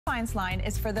Defiance line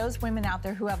is for those women out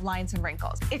there who have lines and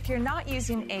wrinkles. If you're not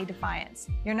using A Defiance,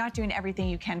 you're not doing everything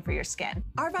you can for your skin.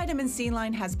 Our vitamin C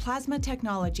line has plasma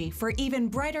technology for even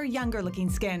brighter, younger looking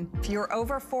skin. If you're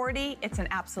over 40, it's an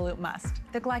absolute must.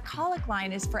 The glycolic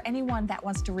line is for anyone that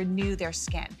wants to renew their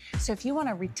skin. So if you want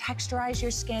to retexturize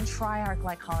your skin, try our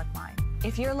glycolic line.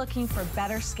 If you're looking for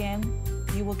better skin,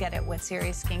 you will get it with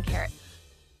Serious Skincare.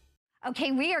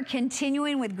 Okay, we are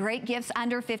continuing with great gifts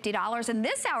under $50. And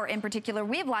this hour in particular,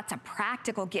 we have lots of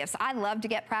practical gifts. I love to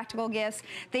get practical gifts,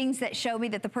 things that show me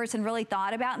that the person really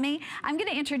thought about me. I'm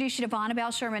gonna introduce you to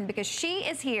Vonabelle Sherman because she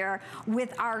is here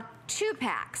with our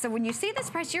 2-pack. So when you see this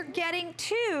price, you're getting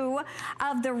 2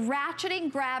 of the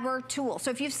ratcheting grabber tool. So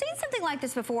if you've seen something like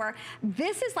this before,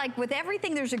 this is like with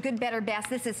everything, there's a good, better, best.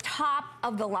 This is top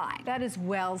of the line. That is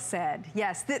well said.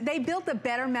 Yes, they built the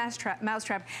better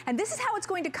mousetrap, and this is how it's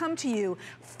going to come to you,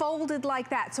 folded like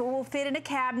that. So it will fit in a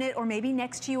cabinet or maybe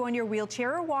next to you on your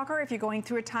wheelchair or walker if you're going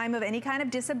through a time of any kind of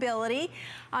disability.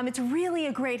 It's really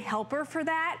a great helper for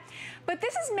that. But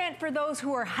this is meant for those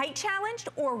who are height challenged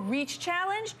or reach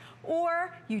challenged,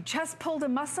 or you just pulled a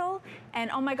muscle and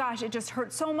oh my gosh, it just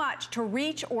hurts so much to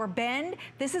reach or bend.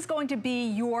 This is going to be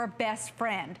your best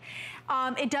friend.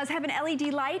 It does have an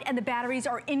LED light and the batteries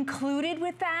are included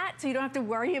with that, so you don't have to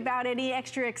worry about any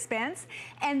extra expense.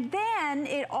 And then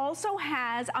it also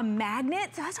has a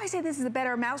magnet. So that's why I say this is a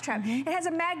better mousetrap. It has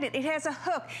a magnet, it has a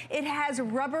hook, it has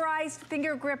rubberized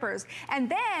finger grippers.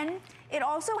 And then it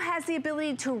also has the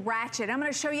ability to ratchet. I'm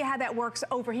gonna show you how that works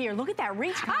over here. Look at that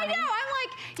reach, Connie. I know, I'm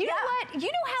like, you know what? You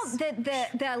know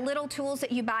how the little tools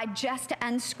that you buy just to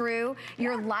unscrew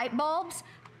your light bulbs?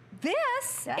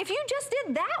 This, if you just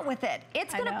did that with it,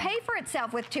 it's gonna pay for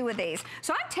itself with 2 of these.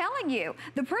 So I'm telling you,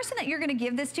 the person that you're gonna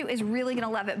give this to is really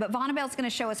gonna love it. But Vonabelle's gonna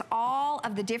show us all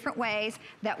of the different ways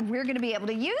that we're gonna be able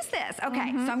to use this.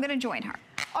 Okay, so I'm gonna join her.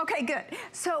 Okay, good.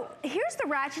 So here's the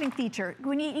ratcheting feature.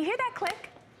 When you hear that click,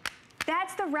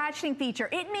 that's the ratcheting feature.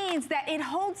 It means that it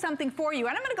holds something for you.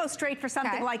 And I'm gonna go straight for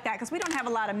something like that because we don't have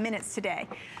a lot of minutes today.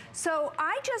 So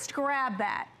I just grab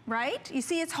that, right? You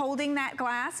see it's holding that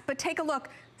glass, but take a look.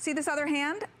 See this other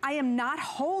hand? I am not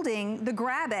holding the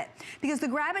grab it because the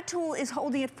grab it tool is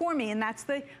holding it for me, and that's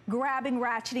the grabbing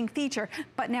ratcheting feature.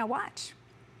 But now watch.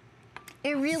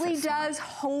 It really does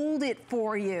hold it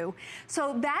for you.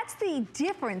 So that's the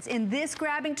difference in this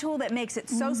grabbing tool that makes it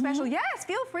so special. Yes,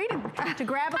 feel free to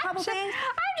grab a couple things.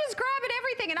 I'm just grabbing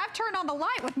everything, and I've turned on the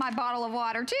light with my bottle of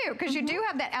water too, because you do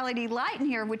have that LED light in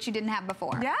here, which you didn't have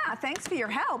before. Yeah, thanks for your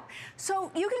help.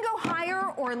 So you can go higher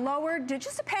or lower. It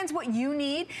just depends what you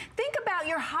need. Think about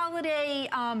your holiday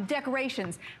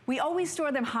decorations. We always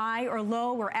store them high or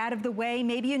low or out of the way.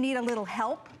 Maybe you need a little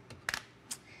help.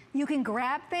 You can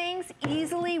grab things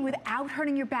easily without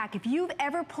hurting your back. If you've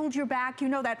ever pulled your back, you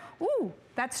know that, ooh,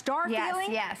 that star feeling?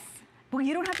 Yes. Well,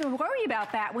 you don't have to worry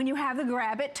about that when you have the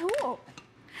Grab It tool.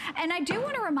 And I do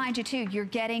want to remind you too, you're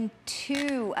getting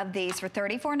 2 of these for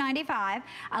 $34.95,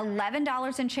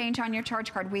 $11 and change on your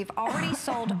charge card. We've already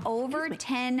sold over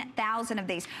 10,000 of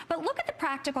these. But look at the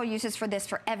practical uses for this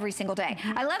for every single day.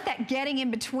 I love that getting in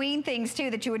between things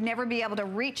too that you would never be able to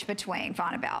reach between,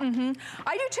 Vonabelle.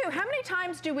 I do too. How many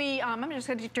times do we, I'm just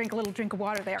gonna drink a little drink of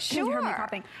water there. Sure. You hear me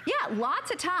popping? Yeah,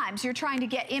 lots of times you're trying to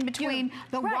get in between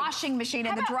the washing machine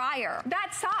and the dryer.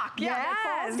 That sock,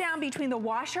 that falls down between the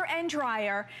washer and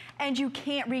dryer, and you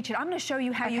can't reach it. I'm gonna show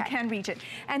you how you can reach it.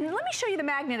 And let me show you the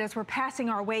magnet as we're passing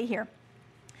our way here.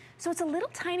 So it's a little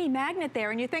tiny magnet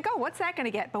there, and you think, oh, what's that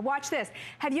gonna get? But watch this.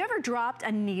 Have you ever dropped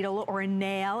a needle or a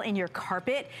nail in your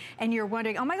carpet, and you're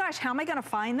wondering, oh my gosh, how am I gonna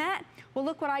find that? Well,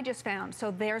 look what I just found.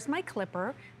 So there's my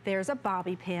clipper, there's a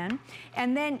bobby pin,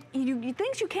 and then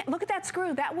things you can't, look at that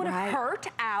screw, that would have hurt,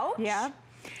 ouch. Yeah.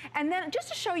 And then just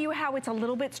to show you how it's a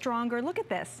little bit stronger, look at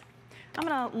this. I'm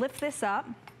gonna lift this up.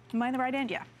 Am I on the right end?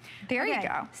 Yeah. There you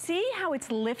go. See how it's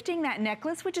lifting that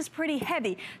necklace, which is pretty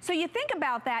heavy. So you think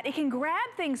about that, it can grab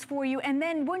things for you, and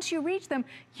then once you reach them,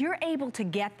 you're able to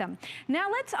get them. Now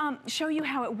let's show you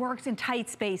how it works in tight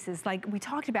spaces like we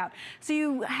talked about. So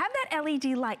you have that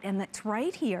LED light, and that's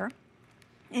right here,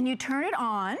 and you turn it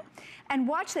on, and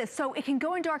watch this. So it can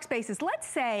go in dark spaces. Let's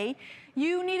say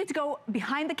you needed to go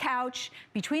behind the couch,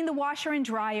 between the washer and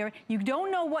dryer. You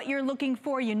don't know what you're looking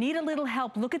for. You need a little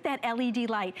help. Look at that LED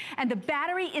light. And the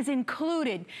battery is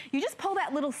included. You just pull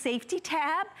that little safety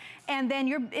tab, and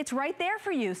then it's right there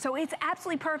for you. So it's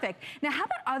absolutely perfect. Now, how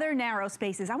about other narrow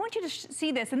spaces? I want you to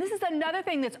see this. And this is another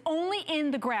thing that's only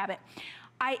in the Grab It.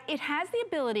 It has the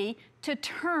ability to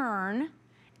turn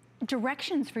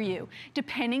directions for you,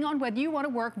 depending on whether you want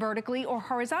to work vertically or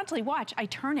horizontally. Watch, I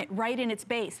turn it right in its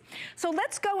base. So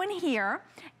let's go in here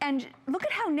and look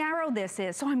at how narrow this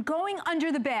is. So I'm going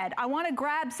under the bed. I want to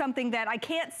grab something that I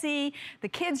can't see. The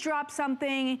kids drop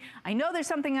something. I know there's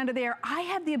something under there. I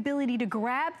have the ability to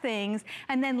grab things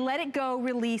and then let it go,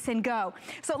 release, and go.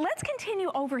 So let's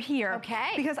continue over here.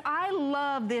 Okay. Because I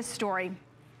love this story.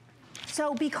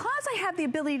 So because I have the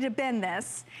ability to bend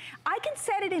this, I can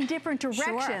set it in different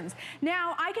directions. Sure.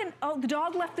 Now I can, oh, the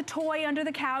dog left the toy under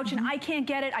the couch and I can't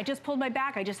get it. I just pulled my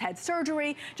back. I just had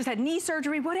surgery, just had knee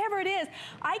surgery, whatever it is.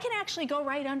 I can actually go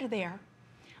right under there.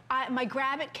 My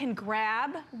Grab-It can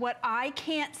grab what I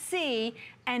can't see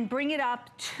and bring it up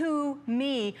to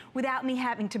me without me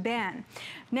having to bend.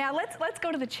 Now let's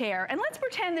go to the chair, and let's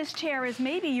pretend this chair is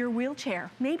maybe your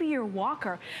wheelchair, maybe your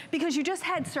walker, because you just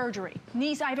had surgery.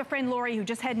 I have a friend, Lori, who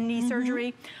just had knee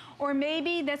surgery. Or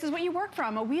maybe this is what you work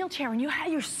from, a wheelchair, and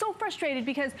you're so frustrated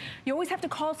because you always have to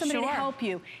call somebody to help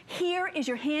you. Here is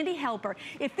your handy helper.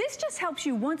 If this just helps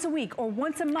you once a week or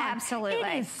once a month, absolutely,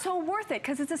 it is so worth it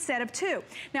because it's a set of 2.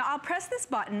 Now I'll press this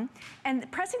button,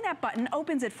 and pressing that button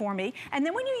opens it for me. And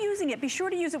then when you're using it, be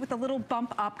sure to use it with a little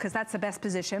bump up because that's the best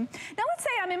position. Now let's say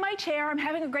I'm in my chair, I'm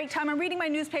having a great time, I'm reading my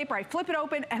newspaper, I flip it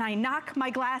open and I knock my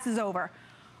glasses over.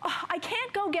 Oh, I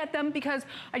can't go get them because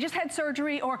I just had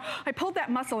surgery or I pulled that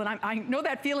muscle, and I know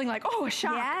that feeling like, oh, a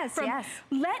shock. Yes, yes.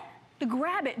 Let the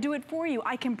Grab-It do it for you.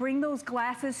 I can bring those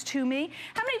glasses to me.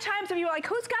 How many times have you like,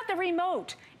 who's got the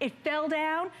remote? It fell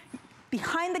down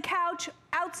behind the couch,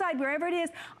 outside, wherever it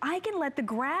is. I can let the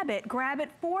Grab-It grab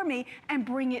it for me and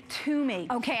bring it to me.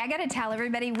 Okay, I gotta tell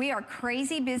everybody, we are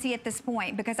crazy busy at this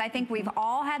point because I think we've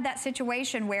all had that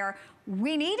situation where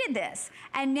we needed this.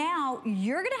 And now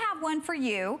you're gonna have one for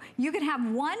you. You can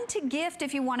have one to gift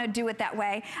if you wanna do it that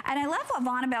way. And I love what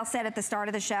Vonabelle said at the start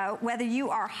of the show, whether you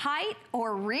are height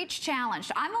or reach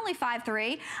challenged. I'm only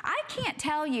 5'3". I can't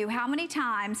tell you how many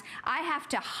times I have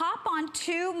to hop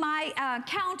onto my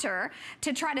counter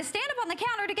to try to stand up on the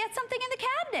counter to get something in the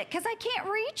cabinet because I can't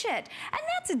reach it. And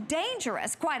that's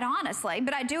dangerous, quite honestly,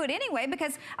 but I do it anyway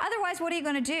because otherwise what are you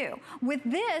gonna do? With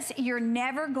this, you're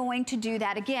never going to do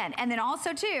that again. And then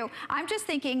also too, I'm just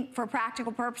thinking for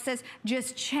practical purposes,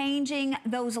 just changing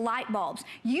those light bulbs.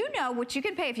 You know what you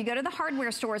can pay if you go to the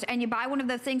hardware stores and you buy one of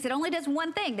those things that only does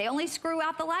one thing. They only screw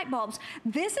out the light bulbs.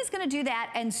 This is gonna do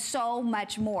that and so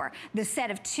much more. The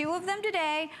set of 2 of them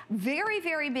today, very,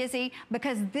 very busy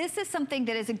because this is something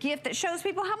that is a gift that shows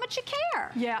people how much you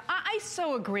care. Yeah, I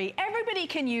so agree. Everybody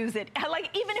can use it. Like,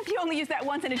 even if you only use that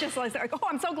once and it's just like, oh,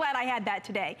 I'm so glad I had that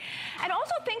today. And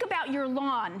also think about your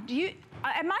lawn.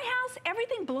 At my house,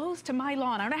 everything blows to my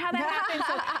lawn. I don't know how that happens.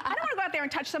 So I don't want to go out there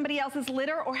and touch somebody else's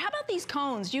litter. Or how about these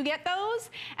cones? Do you get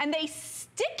those? And they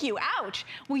stick you, ouch.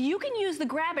 Well, you can use the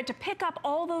Grab-It to pick up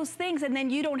all those things and then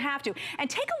you don't have to.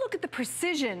 And take a look at the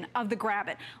precision of the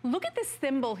Grab-It. Look at this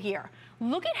thimble here.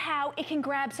 Look at how it can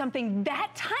grab something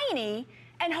that tiny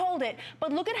and hold it.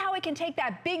 But look at how it can take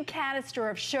that big canister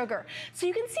of sugar. So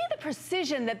you can see the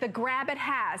precision that the Grab-It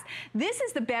has. This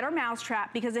is the better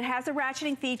mousetrap because it has a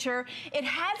ratcheting feature. It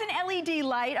has an LED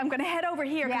light. I'm gonna head over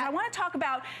here because I wanna talk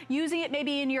about using it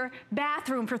maybe in your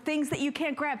bathroom for things that you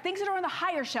can't grab, things that are on the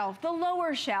higher shelf, the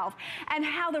lower shelf, and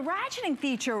how the ratcheting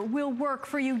feature will work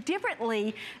for you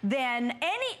differently than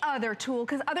any other tool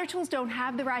because other tools don't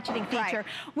have the ratcheting feature,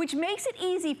 which makes it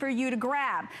easy for you to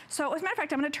grab. So as a matter of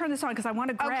fact, I'm gonna turn this on because I want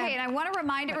to grab. Okay, and I want to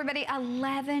remind everybody,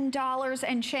 $11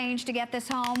 and change to get this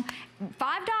home.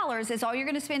 $5 is all you're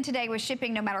going to spend today with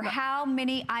shipping, no matter how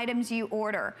many items you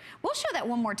order. We'll show that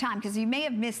one more time because you may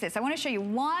have missed this. I want to show you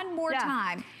one more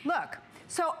time. Look.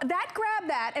 So that grab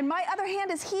that, and my other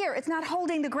hand is here. It's not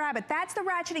holding the Grab-It. That's the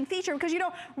ratcheting feature because, you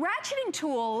know, ratcheting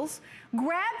tools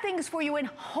grab things for you and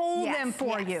hold them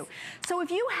for you. So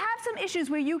if you have some issues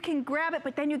where you can grab it,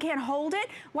 but then you can't hold it,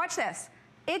 watch this.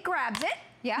 It grabs it.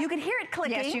 Yeah. You can hear it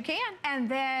clicking. Yes, you can. And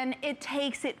then it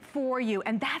takes it for you.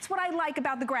 And that's what I like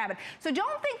about the Grab-It. So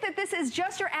don't think that this is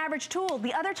just your average tool.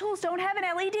 The other tools don't have an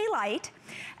LED light.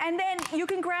 And then you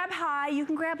can grab high, you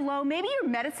can grab low. Maybe your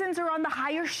medicines are on the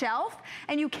higher shelf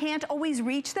and you can't always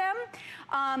reach them.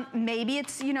 Maybe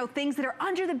it's, you know, things that are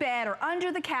under the bed or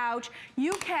under the couch.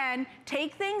 You can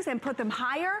take things and put them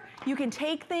higher. You can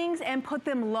take things and put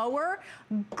them lower.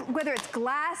 Whether it's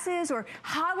glasses or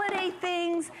holiday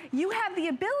things, you have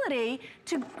the ability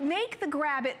to make the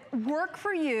Grab-It work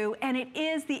for you, and it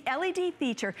is the LED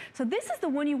feature. So this is the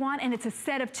one you want, and it's a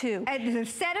set of 2. It's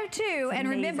a set of 2, and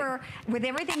remember, with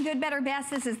everything good, better,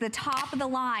 best, this is the top of the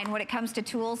line when it comes to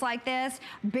tools like this.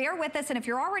 Bear with us, and if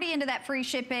you're already into that free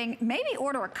shipping, maybe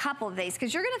order a couple of these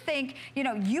because you're gonna think, you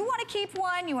know, you wanna keep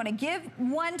one, you wanna give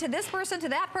one to this person, to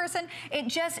that person. It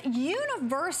just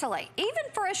universally, even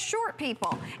for us short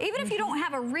people, even if you don't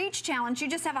have a reach challenge, you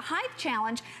just have a height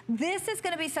challenge, this is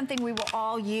gonna be something we will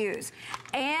all use.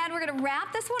 And we're gonna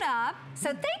wrap this one up. So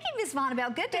thank you, Ms.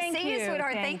 Vonabelle. Good to see you,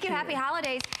 sweetheart. Thank you. Happy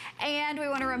holidays. And we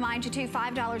want to remind you too,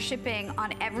 $5 shipping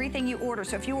on everything you order.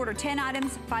 So if you order 10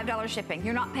 items, $5 shipping.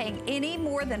 You're not paying any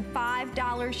more than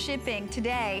 $5 shipping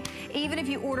today, even if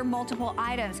you order multiple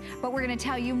items. But we're going to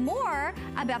tell you more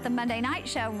about the Monday Night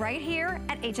Show right here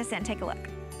at HSN. Take a look.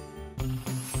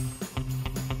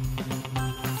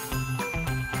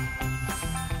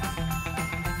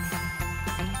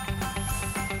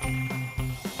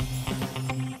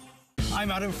 I'm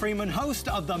Adam Freeman, host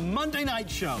of the Monday Night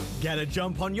Show. Get a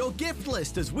jump on your gift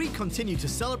list as we continue to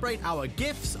celebrate our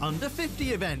Gifts Under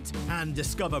 50 event and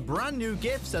discover brand new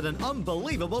gifts at an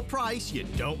unbelievable price you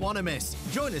don't want to miss.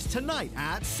 Join us tonight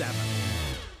at 7.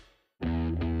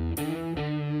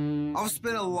 I've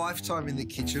spent a lifetime in the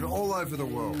kitchen all over the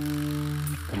world,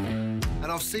 and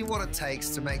I've seen what it takes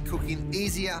to make cooking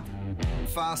easier,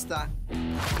 faster,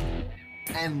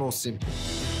 and more simple.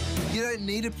 You don't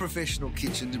need a professional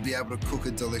kitchen to be able to cook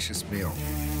a delicious meal.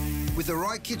 With the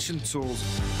right kitchen tools,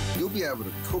 you'll be able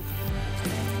to cook,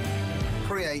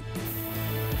 create,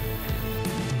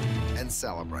 and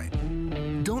celebrate.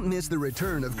 Don't miss the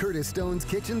return of Curtis Stone's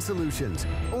Kitchen Solutions,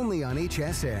 only on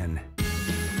HSN.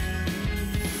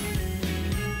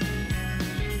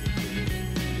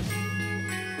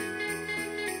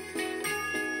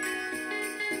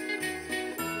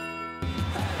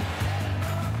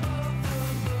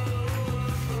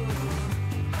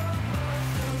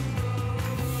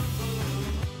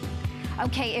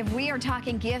 Okay, if we are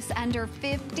talking gifts under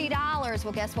 $50,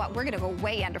 well, guess what? We're gonna go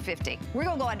way under 50. We're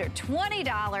gonna go under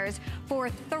 $20 for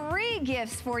 3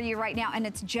 gifts for you right now, and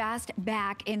it's just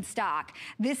back in stock.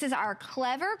 This is our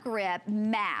Clever Grip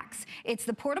Max. It's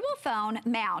the portable phone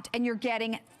mount, and you're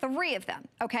getting 3 of them,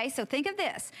 okay? So think of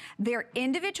this. They're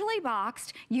individually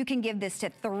boxed. You can give this to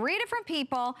 3 different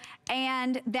people,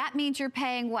 and that means you're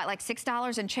paying, what, like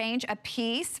 $6 and change a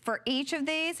piece for each of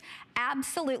these?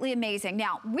 Absolutely amazing.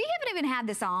 Now, we haven't even had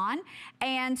this on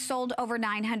and sold over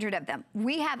 900 of them.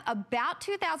 We have about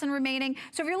 2,000 remaining.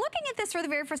 So if you're looking at this for the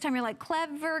very first time, you're like,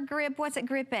 Clever Grip, what's it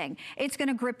gripping? It's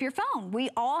gonna grip your phone. We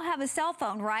all have a cell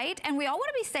phone, right? And we all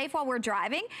wanna be safe while we're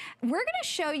driving. We're gonna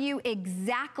show you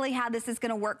exactly how this is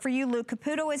gonna work for you. Luke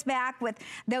Caputo is back with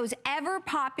those ever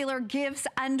popular gifts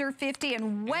under 50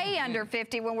 and way under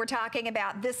 50 when we're talking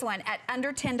about this one at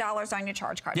under $10 on your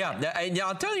charge card. Yeah,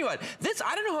 I'll tell you what, this,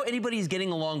 I don't know how anybody's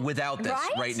getting along without this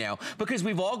right now, because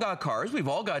we've all got cars, we've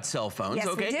all got cell phones, yes,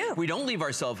 okay? We do. We don't leave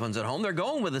our cell phones at home, they're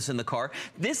going with us in the car.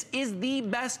 This is the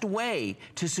best way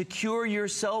to secure your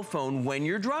cell phone when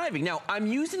you're driving. Now, I'm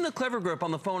using the Clever Grip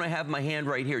on the phone I have in my hand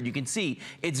right here. You can see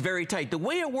it's very tight. The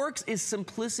way it works is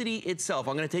simplicity itself.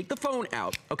 I'm gonna take the phone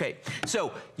out. Okay,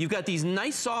 so you've got these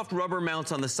nice soft rubber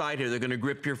mounts on the side here. They're gonna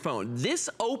grip your phone. This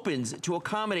opens to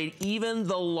accommodate even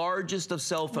the largest of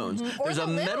cell phones. There's a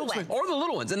metal swing, or the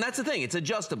little ones, and that's the thing, it's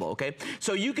adjustable, okay?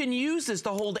 So you can use this to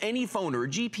hold any phone or a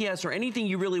GPS or anything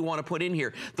you really want to put in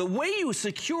here. The way you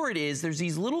secure it is there's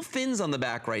these little fins on the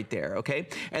back right there, okay?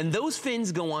 And those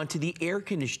fins go onto the air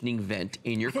conditioning vent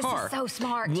in your car. This is so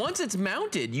smart. Once it's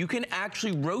mounted, you can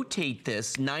actually rotate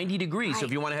this 90 degrees. So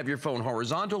if you want to have your phone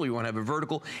horizontal, you want to have it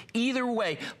vertical, either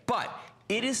way. But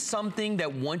it is something that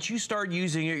once you start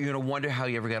using it, you're gonna wonder how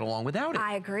you ever got along without it.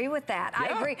 I agree with that.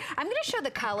 Yeah. I agree. I'm gonna show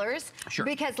the colors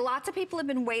because lots of people have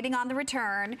been waiting on the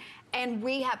return, and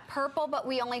we have purple, but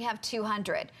we only have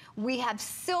 200. We have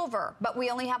silver, but we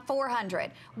only have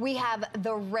 400. We have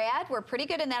the red, we're pretty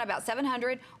good in that, about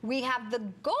 700. We have the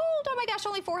gold, oh my gosh,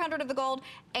 only 400 of the gold,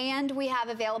 and we have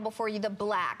available for you the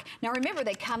black. Now remember,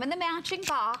 they come in the matching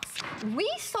box.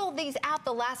 We sold these out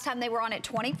the last time they were on at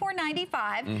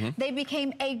 $24.95. They became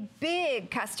a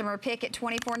big customer pick at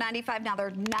 $24.95. Now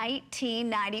they're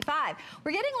 $19.95.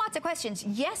 We're getting lots of questions.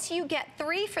 Yes, you get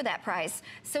 3 for that price.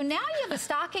 So now you have a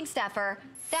stocking stuffer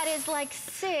that is like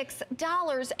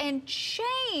 $6 and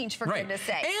change, for goodness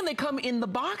sake. And they come in the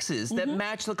boxes that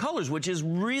match the colors, which is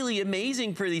really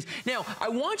amazing for these. Now, I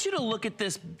want you to look at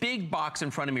this big box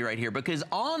in front of me right here, because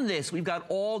on this, we've got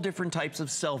all different types of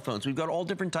cell phones. We've got all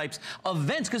different types of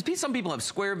vents, because some people have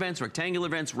square vents, rectangular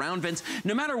vents, round vents.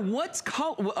 No matter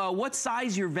what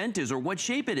size your vent is or what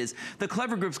shape it is, the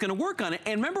Clever Grip's gonna work on it.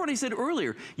 And remember what I said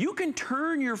earlier, you can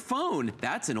turn your phone,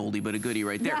 that's an oldie but a goodie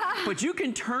right there, but you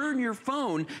can turn your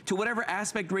phone phone to whatever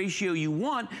aspect ratio you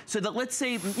want, so that, let's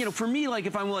say, you know, for me, like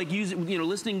if I'm like using, you know,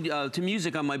 listening to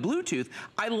music on my Bluetooth,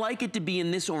 I like it to be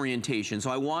in this orientation, so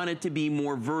I want it to be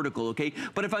more vertical, okay?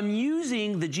 But if I'm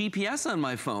using the GPS on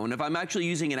my phone, if I'm actually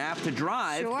using an app to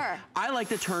drive, I like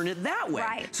to turn it that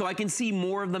way. So I can see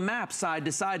more of the map side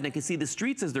to side, and I can see the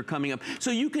streets as they're coming up.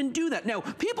 So you can do that. Now,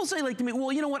 people say like to me,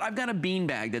 well, you know what, I've got a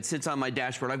beanbag that sits on my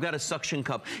dashboard. I've got a suction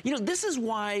cup. You know, this is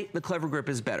why the Clever Grip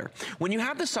is better. When you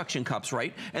have the suction cups,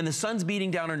 right, and the sun's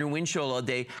beating down on your windshield all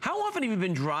day, how often have you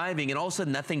been driving and all of a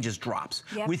sudden that thing just drops?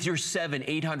 With your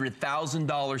 $700,000,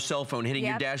 $800,000 cell phone hitting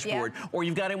your dashboard, or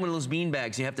you've got it in one of those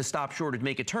beanbags, you have to stop short to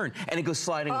make a turn, and it goes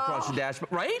sliding across your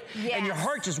dashboard, right? And your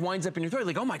heart just winds up in your throat,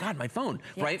 like, oh my God, my phone,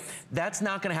 right? That's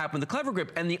not gonna happen with the Clever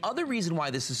Grip. And the other reason why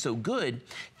this is so good,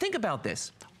 think about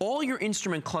this. All your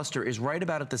instrument cluster is right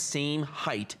about at the same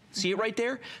height. See it right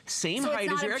there? Same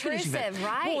height as your air conditioning vent.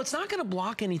 Well, it's not gonna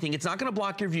block anything. It's not gonna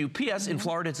block your view. P.S. In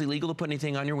Florida, it's illegal to put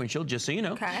anything on your windshield, just so you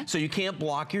know. So you can't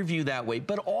block your view that way.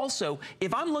 But also,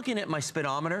 if I'm looking at my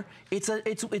speedometer,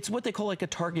 it's what they call like a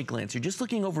target glance. You're just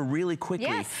looking over really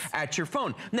quickly at your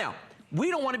phone. Now, we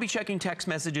don't want to be checking text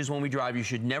messages when we drive. You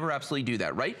should never absolutely do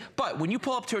that, right? But when you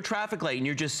pull up to a traffic light and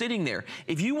you're just sitting there,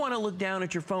 if you want to look down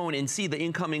at your phone and see the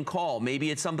incoming call,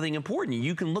 maybe it's something important,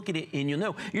 you can look at it and you'll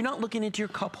know. You're not looking into your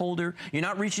cup holder. You're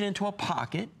not reaching into a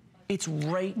pocket. It's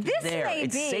right there.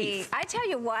 It's safe. I tell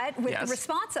you what, with the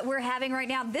response that we're having right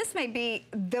now, this may be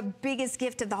the biggest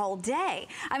gift of the whole day.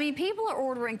 I mean, people are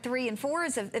ordering 3 and 4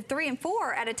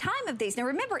 at a time of these. Now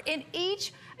remember, in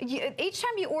each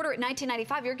time you order at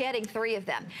 $19.95, you're getting 3 of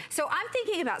them. So I'm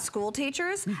thinking about school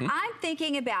teachers. I'm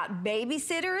thinking about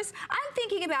babysitters. I'm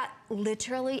thinking about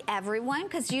literally everyone,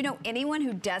 because you know, anyone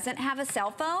who doesn't have a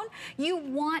cell phone, you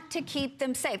want to keep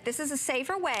them safe. This is a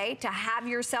safer way to have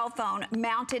your cell phone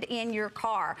mounted in your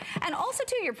car. And also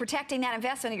too, you're protecting that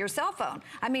investment of your cell phone.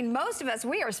 I mean, most of us,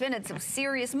 we are spending some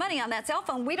serious money on that cell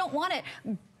phone. We don't want it,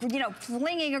 you know,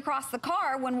 flinging across the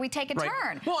car when we take a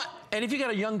turn. Well, and if you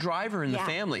got a young driver in the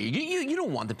family, you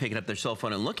don't want them picking up their cell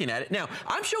phone and looking at it. Now,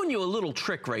 I'm showing you a little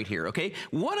trick right here, okay?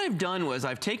 What I've done was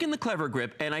I've taken the Clever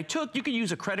Grip and you can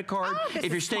use a credit card.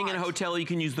 If you're staying in a hotel, you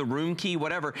can use the room key,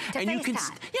 whatever. And you can,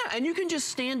 and you can just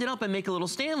stand it up and make a little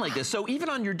stand like this. So even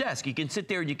on your desk, you can sit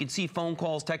there and you can see phone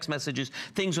calls, text messages,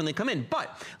 things when they come in.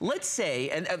 But let's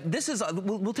say, and this is,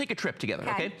 we'll take a trip together,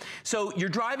 okay? So you're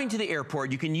driving to the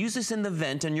airport. You can use this in the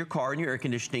vent in your car and your air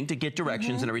conditioning to get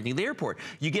directions and everything at the airport.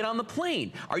 You get on the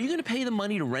plane. Are you gonna pay the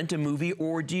money to rent a movie,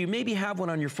 or do you maybe have one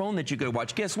on your phone that you go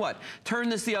watch? Guess what? Turn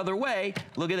this the other way.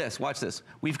 Look at this, watch this.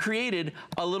 We've created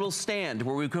a little stand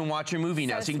where we can watch a movie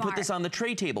now. So you can put this on the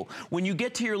tray table. When you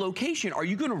get to your location, are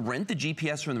you gonna rent the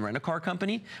GPS from the rent-a-car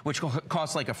company, which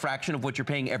costs like a fraction of what you're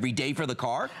paying every day for the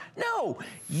car? No,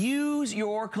 use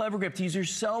your Clever Grip to use your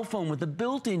cell phone with a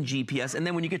built-in GPS, and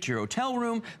then when you get to your hotel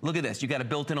room, look at this, you got a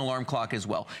built-in alarm clock as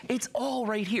well. It's all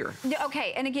right here.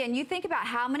 Okay, and again, you think about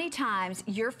how many times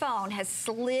your phone has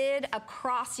slid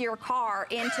across your car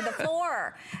into the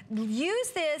floor. Use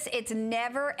this, it's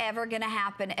never ever gonna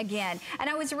happen again. And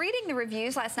I was reading the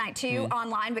reviews last night too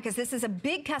online, because this is a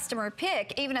big customer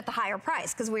pick, even at the higher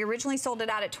price, because we originally sold it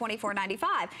out at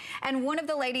 $24.95. And one of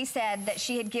the ladies said that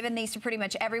she had given these to pretty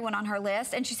much everyone on her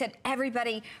list, and she said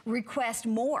everybody requests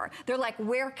more. They're like,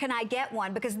 where can I get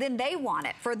one? Because then they want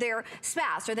it for their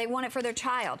spouse, or they want it for their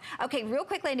child. Okay, real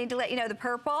quickly, I need to let you know the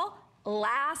purple,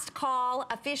 last call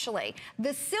officially.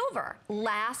 The silver,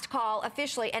 last call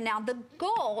officially. And now the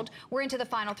gold, we're into the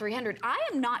final 300. I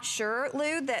am not sure,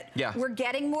 Lou, that we're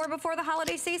getting more before the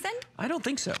holiday season. I don't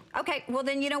think so. Okay, well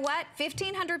then you know what?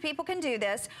 1,500 people can do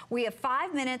this. We have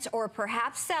 5 minutes or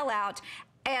perhaps sell out.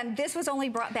 And this was only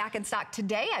brought back in stock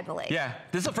today, I believe. Yeah,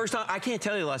 this is the first time. I can't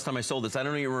tell you the last time I sold this. I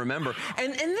don't even remember.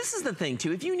 And this is the thing,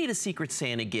 too. If you need a Secret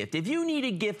Santa gift, if you need a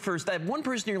gift for that one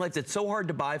person in your life that's so hard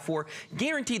to buy for,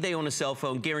 guaranteed they own a cell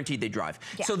phone, guaranteed they drive.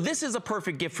 So this is a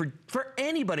perfect gift for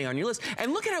anybody on your list.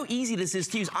 And look at how easy this is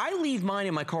to use. I leave mine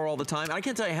in my car all the time. I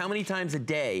can't tell you how many times a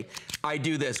day I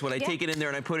do this when I take it in there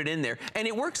and I put it in there. And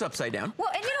it works upside down. Well,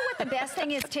 and you know what the best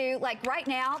thing is, too? Like right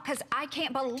now, because I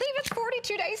can't believe it's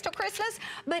 42 days till Christmas,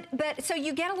 but so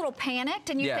you get a little panicked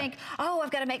and you think, oh,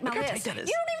 I've got to make my list. You don't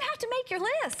even have to make your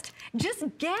list. Just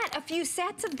get a few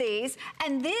sets of these,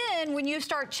 and then when you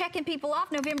start checking people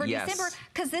off November, December,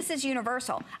 because this is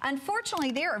universal.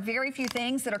 Unfortunately, there are very few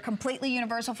things that are completely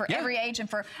universal for every age and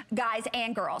for guys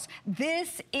and girls.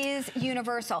 This is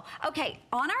universal. Okay,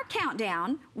 on our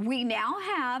countdown, we now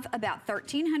have about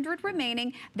 1,300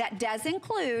 remaining. That does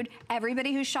include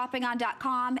everybody who's shopping on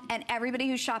 .com and everybody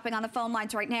who's shopping on the phone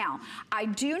lines right now. I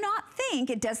do not think,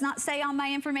 it does not say on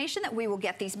my information that we will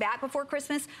get these back before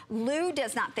Christmas. Lou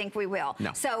does not think we we will.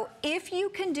 No. So if you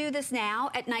can do this now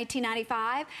at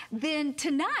 $19.95, then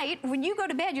tonight, when you go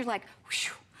to bed, you're like,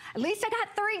 whew, at least I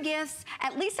got 3 gifts.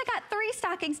 At least I got 3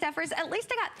 stocking stuffers. At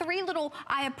least I got 3 little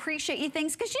I appreciate you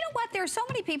things. Because you know what? There are so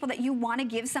many people that you want to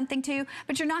give something to,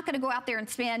 but you're not going to go out there and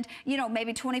spend, you know,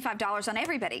 maybe $25 on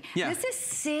everybody. Yeah. This is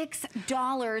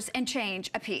 $6 and change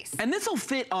a piece. And this will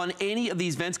fit on any of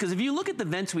these vents, because if you look at the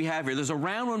vents we have here, there's a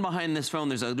round one behind this phone.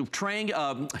 There's a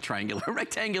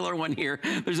rectangular one here.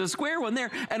 There's a square one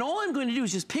there. And all I'm going to do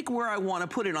is just pick where I want to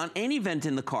put it on any vent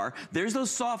in the car. There's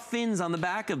those soft fins on the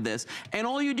back of this. And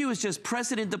all you do is just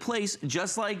press it into place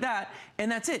just like that,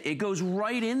 and that's it. It goes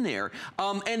right in there.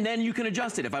 And then you can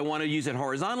adjust it. If I want to use it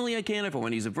horizontally, I can. If I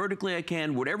want to use it vertically, I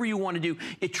can. Whatever you want to do.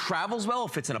 It travels well.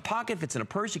 If it's in a pocket, if it's in a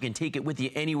purse, you can take it with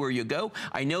you anywhere you go.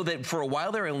 I know that for a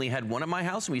while there, I only had one at my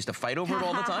house, and we used to fight over it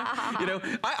all the time. You know,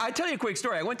 I tell you a quick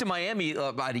story. I went to Miami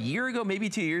about a year ago, maybe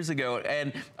 2 years ago,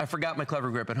 and I forgot my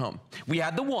Clever Grip at home. We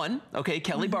had the one, okay,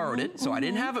 Kelly borrowed it, so I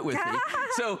didn't have it with me.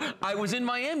 So I was in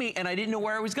Miami, and I didn't know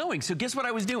where I was going. So guess what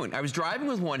I was doing? I was driving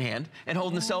with one hand and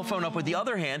holding the cell phone up with the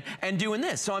other hand and doing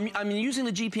this. So I'm using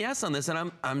the GPS on this,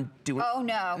 and I'm doing. Oh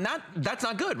no! That's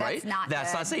not good, right?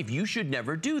 That's not safe. You should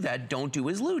never do that. Don't do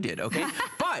as Lou did, okay?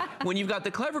 But when you've got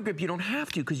the Clever Grip, you don't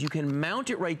have to, because you can mount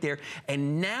it right there,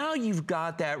 and now you've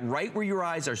got that right where your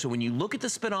eyes are. So when you look at the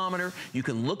speedometer, you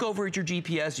can look over at your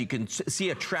GPS. You can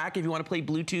see a track if you want to play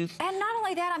Bluetooth. And not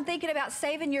only that, I'm thinking about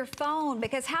saving your phone,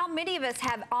 because how many of us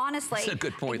have honestly, that's a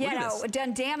good point. you know,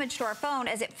 done damage to our phone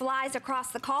as it flies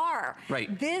across the car.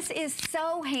 Right. This is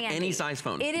so handy. Any size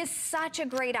phone. It is such a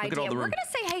great idea. We're going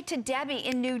to say hey to Debbie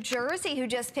in New Jersey, who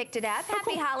just picked it up.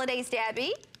 Happy holidays,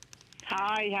 Debbie.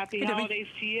 Hi, happy holidays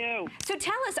to you. So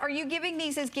tell us, are you giving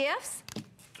these as gifts?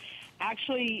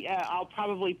 Actually, I'll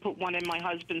probably put one in my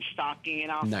husband's stocking,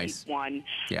 and I'll keep one.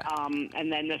 Yeah.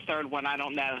 And then the third one, I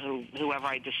don't know, whoever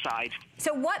I decide.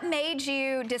 So what made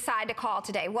you decide to call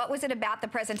today? What was it about the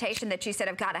presentation that you said,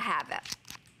 I've got to have it?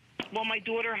 Well, my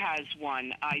daughter has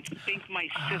one. I think my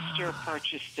sister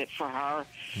purchased it for her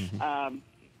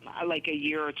like a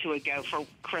year or two ago for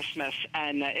Christmas,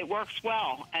 and it works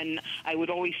well. And I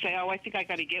would always say, oh, I think I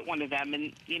got to get one of them.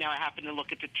 And, you know, I happened to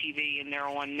look at the TV, and they're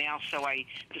on now, so I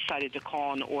decided to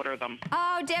call and order them.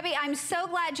 Oh, Debbie, I'm so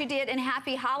glad you did, and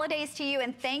happy holidays to you,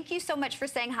 and thank you so much for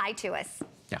saying hi to us.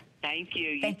 Yeah. Thank you.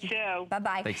 You too.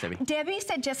 Bye-bye. Thanks, Debbie. Debbie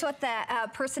said just what the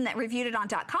person that reviewed it on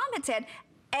 .com had said.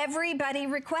 Everybody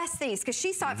requests these, because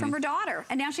she saw it from her daughter,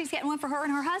 and now she's getting one for her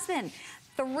and her husband.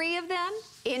 3 of them,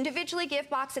 individually gift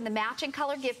box in the matching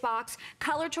color gift box.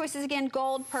 Color choices again,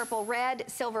 gold, purple, red,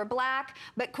 silver, black,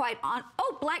 but quite on.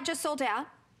 Oh, black just sold out.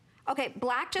 Okay,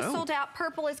 black just sold out.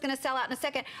 Purple is going to sell out in a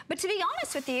second. But to be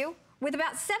honest with you, with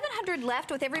about 700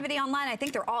 left with everybody online, I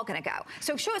think they're all going to go.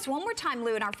 So show us one more time,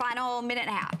 Lou, in our final minute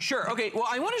and a half. Sure. Okay. Well,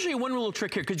 I want to show you one little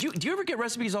trick here, because do you ever get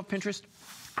recipes off Pinterest?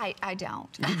 I don't.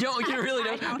 You don't? You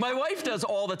really don't? My wife does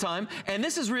all the time, and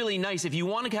this is really nice. If you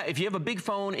want to, if you have a big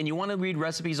phone and you want to read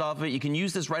recipes off of it, you can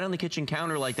use this right on the kitchen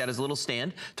counter like that as a little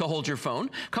stand to hold your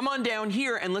phone. Come on down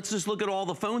here and let's just look at all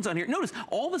the phones on here. Notice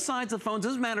all the sides of phones.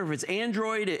 Doesn't matter if it's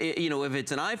Android, you know, if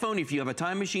it's an iPhone, if you have a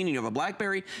Time Machine, and you have a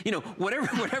BlackBerry, you know, whatever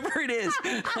it is.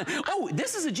 Oh,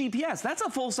 this is a GPS. That's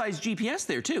a full-size GPS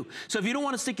there too. So if you don't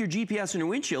want to stick your GPS in your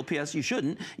windshield, P.S. you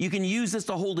shouldn't. You can use this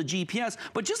to hold a GPS.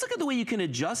 But just look at the way you can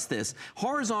adjust this.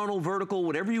 Horizontal, vertical,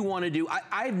 whatever you want to do.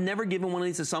 I've never given one of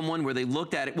these to someone where they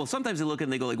looked at it. Well, sometimes they look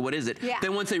and they go like, what is it? Yeah.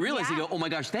 Then once they realize, they go, oh my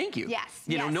gosh, thank you. Yes.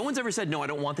 You know, no one's ever said, no, I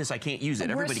don't want this, I can't use it.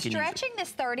 Everybody can use it. We're stretching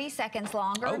this 30 seconds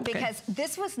longer because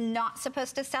this was not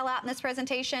supposed to sell out in this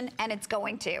presentation, and it's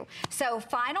going to. So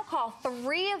final call,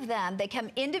 3 of them. They come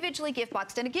individually gift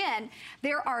boxed. And again,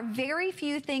 there are very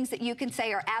few things that you can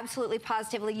say are absolutely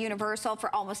positively universal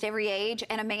for almost every age,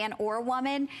 and a man or a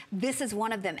woman. This is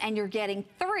one of them. And you're getting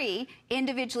 3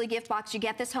 individually gift box. You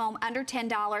get this home under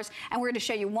 $10, and we're going to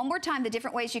show you one more time the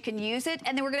different ways you can use it,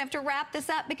 and then we're going to have to wrap this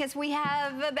up because we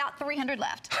have about 300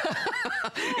 left.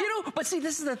 You know, but see,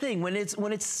 this is the thing, when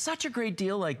it's such a great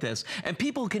deal like this, and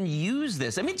people can use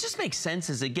this, I mean, it just makes sense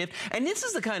as a gift. And this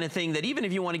is the kind of thing that even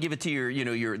if you want to give it to your, you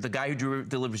know, the guy who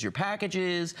delivers your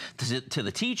packages, to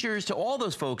the teachers, to all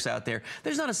those folks out there,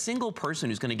 there's not a single person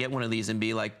who's going to get one of these and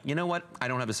be like, you know what, I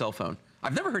don't have a cell phone.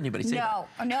 I've never heard anybody say that.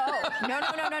 No.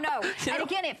 And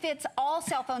again, it fits all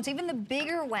cell phones, even the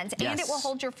bigger ones, and it will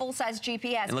hold your full-size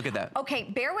GPS. And look at that. Okay,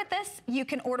 bear with us. You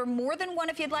can order more than one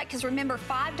if you'd like, because remember,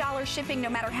 $5 shipping no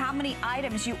matter how many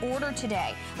items you order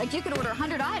today. Like, you could order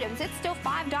 100 items, it's still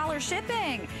 $5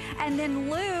 shipping. And then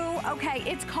Lou, okay,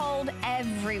 it's cold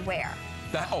everywhere.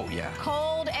 Oh, yeah.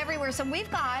 Cold everywhere. So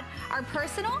we've got our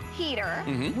personal heater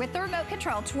with the remote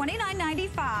control,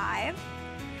 $29.95.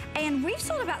 And we've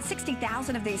sold about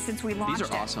 60,000 of these since we launched it.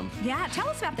 These are awesome. Yeah, tell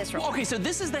us about this real quick. Okay, so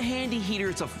this is the handy heater.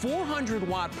 It's a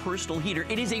 400-watt personal heater.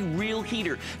 It is a real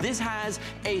heater. This has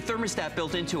a thermostat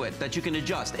built into it that you can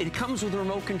adjust. It comes with a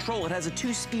remote control. It has a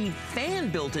 2-speed fan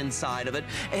built inside of it.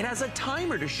 It has a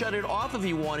timer to shut it off if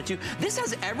you wanted to. This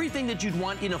has everything that you'd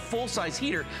want in a full-size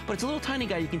heater, but it's a little tiny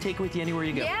guy you can take with you anywhere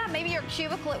you go. Yeah, maybe your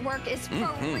cubicle at work is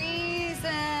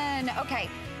freezing. Okay.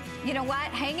 You know what?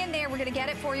 Hang in there. We're going to get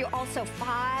it for you. Also,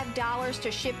 $5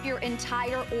 to ship your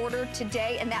entire order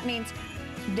today. And that means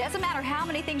doesn't matter how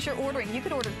many things you're ordering. You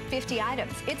could order 50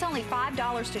 items. It's only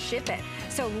 $5 to ship it.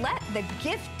 So let the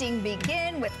gifting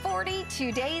begin with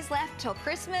 42 days left till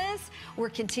Christmas. We're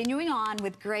continuing on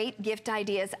with great gift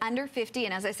ideas under 50.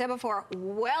 And as I said before,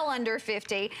 well under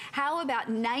 50. How about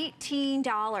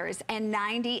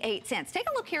 $19.98? Take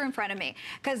a look here in front of me,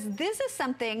 because this is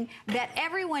something that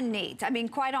everyone needs. I mean,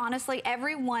 quite honestly,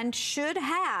 everyone should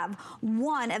have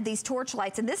one of these torch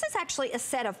lights. And this is actually a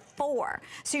set of 4.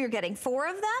 So you're getting 4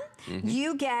 of them.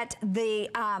 You get the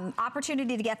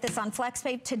opportunity to get this on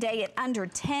FlexPay today at under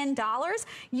 $10.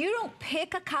 You don't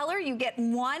pick a color. You get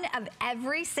one of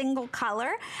every single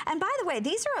color. And by the way,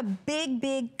 these are a big,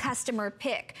 big customer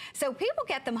pick. So people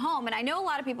get them home. And I know a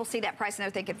lot of people see that price and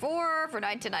they're thinking, 4 for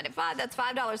 $19.95, that's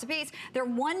 $5 a piece. They're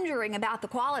wondering about the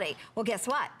quality. Well, guess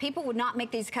what? People would not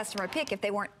make these customer pick if they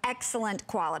weren't excellent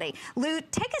quality. Lou,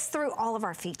 take us through all of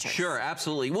our features. Sure,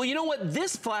 absolutely. Well, you know what?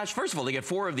 This flash, first of all, they get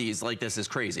 4 of these like this is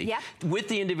crazy. Yep. With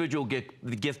the individual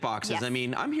gift boxes. Yes. I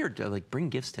mean, I'm here to like bring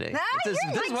gifts today. This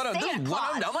is what I'm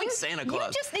like Santa Claus.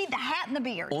 You just need the hat and the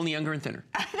beard. Only younger and thinner.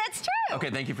 That's true. Okay,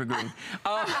 thank you for agreeing.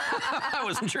 I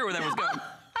wasn't sure where that was going.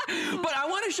 But I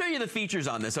want to show you the features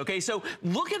on this, okay? So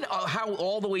look at how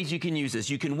all the ways you can use this.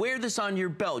 You can wear this on your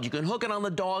belt. You can hook it on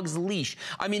the dog's leash.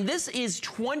 I mean, this is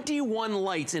 21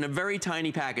 lights in a very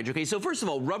tiny package, okay? So first of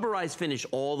all, rubberized finish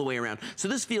all the way around. So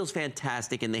this feels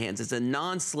fantastic in the hands. It's a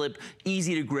non-slip,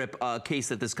 easy-to-grip case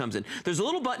that this comes in. There's a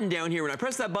little button down here. When I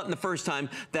press that button the first time,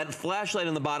 that flashlight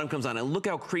on the bottom comes on. And look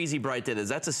how crazy bright that is.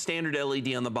 That's a standard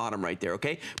LED on the bottom right there,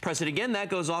 okay? Press it again, that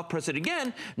goes off. Press it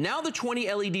again. Now the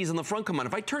 20 LEDs on the front come on.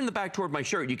 If I turn the back toward my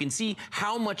shirt, you can see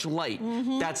how much light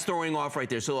that's throwing off right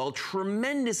there. So a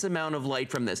tremendous amount of light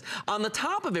from this. On the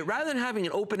top of it, rather than having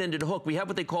an open-ended hook, we have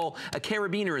what they call a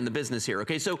carabiner in the business here,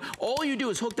 okay? So all you do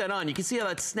is hook that on. You can see how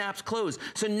that snaps closed.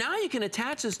 So now you can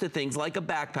attach this to things like a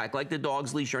backpack, like the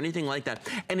dog's leash or anything like that,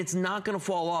 and it's not gonna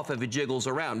fall off if it jiggles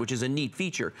around, which is a neat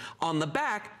feature. On the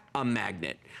back, a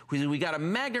magnet. We got a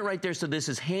magnet right there, so this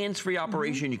is hands-free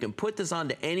operation. You can put this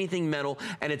onto anything metal,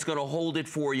 and it's gonna hold it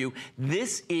for you.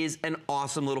 This is an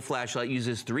awesome little flashlight. It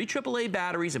uses 3 AAA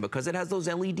batteries, and because it has those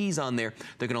LEDs on there,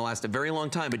 they're gonna last a very long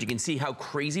time, but you can see how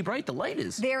crazy bright the light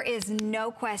is. There is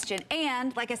no question.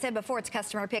 And like I said before, it's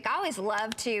customer pick. I always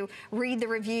love to read the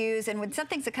reviews, and when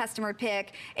something's a customer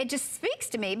pick, it just speaks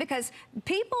to me because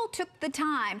people took the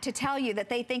time to tell you that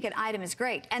they think an item is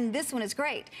great, and this one is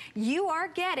great. You are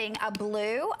getting a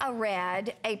blue, a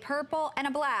red, a purple, and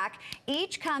a black.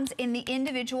 Each comes in the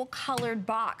individual colored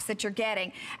box that you're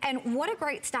getting. And what a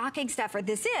great stocking stuffer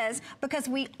this is, because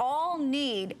we all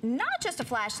need not just a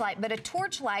flashlight, but a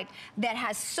torch light that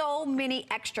has so many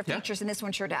extra features, and this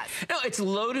one sure does. No, it's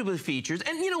loaded with features.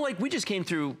 And you know, like we just came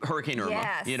through Hurricane Irma.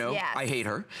 Yes, you know, yes. I hate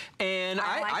her. And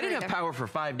I didn't have power for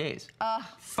 5 days.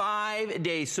 5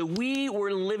 days. So we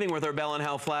were living with our Bell &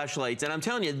 Howell flashlights. And I'm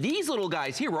telling you, these little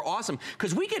guys here were awesome,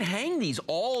 because we could hang these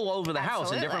all over the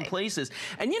house in different places.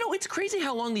 And you know, it's crazy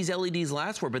how long these LEDs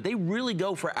last for, but they really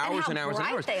go for hours and hours and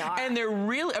hours. They are. And they're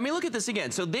really, I mean, look at this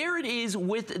again. So there it is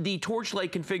with the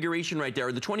torchlight configuration right there,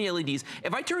 the 20 LEDs.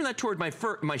 If I turn that toward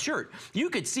my shirt, you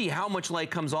could see how much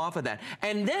light comes off of that.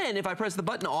 And then if I press the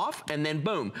button off, and then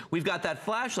boom, we've got that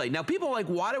flashlight. Now people are like,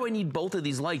 why do I need both of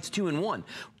these lights 2 in 1?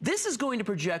 This is going to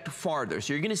project farther.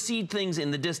 So you're gonna see things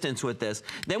in the distance with this.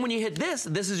 Then when you hit this,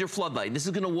 this is your floodlight. This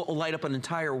is gonna light up an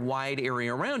entire wide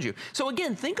area around you. So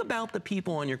again, think about the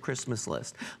people on your Christmas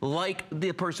list, like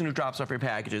the person who drops off your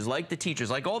packages, like the teachers,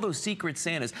 like all those secret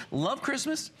Santas. Love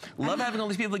Christmas, love having all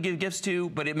these people to give gifts to,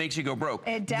 but it makes you go broke.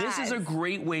 It does. This is a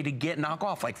great way to knock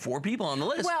off like 4 people on the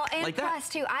list. Well, and like plus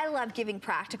too, I love giving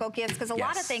practical gifts, because a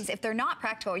lot of things, if they're not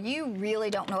practical, you really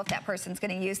don't know if that person's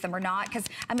gonna use them or not, because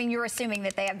I mean, you're assuming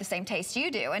that they have the same taste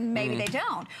you do, and maybe they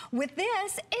don't. With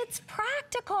this, it's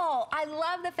practical. I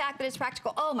love the fact that it's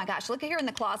practical. Oh my gosh, look here in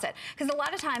the closet. Because a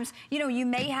lot of times, you know, you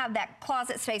may have that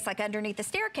closet space like underneath the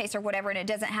staircase or whatever, and it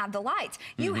doesn't have the lights.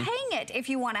 You hang it if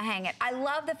you want to hang it. I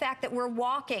love the fact that we're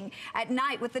walking at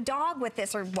night with the dog with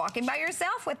this, or walking by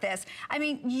yourself with this. I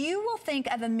mean, you will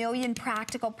think of a million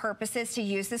practical purposes to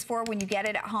use this for when you get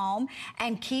it at home.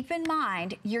 And keep in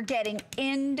mind, you're getting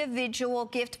individual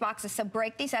gift boxes. So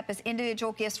break these up as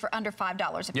individual gifts for under $5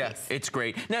 a piece. Yeah, it's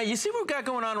great. Now, you see what we've got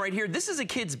going on right here? This is a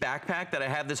kid's backpack that I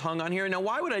have this hung on here. Now,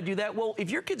 why would I do that? Well, if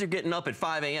your kids are getting up at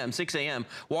 5 a.m., 6 a.m.,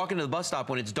 walking to the bus stop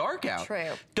when it's dark out,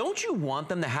 don't you want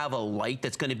them to have a light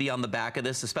that's going to be on the back of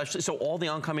this, especially so all the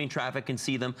oncoming traffic can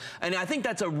see them? And I think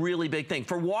that's a really big thing.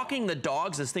 For walking the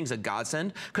dogs, this thing's a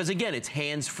godsend, because again, it's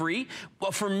hands-free.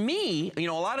 Well, for me, you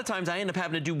know, a lot of times I end up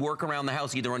having to do work around the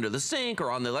house, either under the sink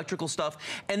or on the electrical stuff.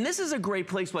 And this is a great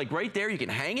place, like right there, you can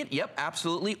hang it. Yep,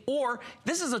 absolutely. Or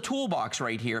this is a toolbox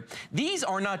right here. These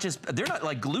are not just, they're not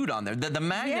like glued on there. The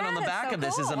magnet on the back of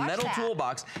this is a metal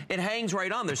toolbox. It hangs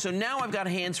right on there. So now I've got a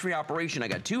hands-free operation. I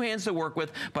got two hands to work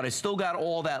with, but I still got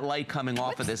all that light coming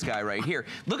off of this guy right here.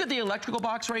 Look at the electrical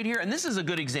box right here. And this is a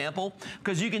good example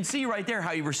because you can see right there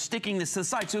how you were sticking this to the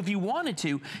side. So if you wanted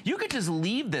to, you could just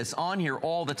leave this on here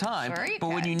all the time. Sure, but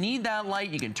when you need that light,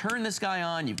 you can turn this guy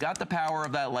on. You've got the power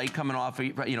of that light coming off,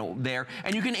 you know, there.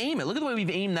 And you can aim it. Look at the way we've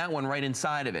aimed that one right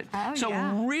inside of it. Oh, so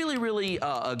really, really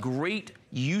a great,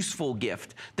 useful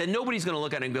gift that nobody's going to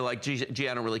look at it and go like, gee,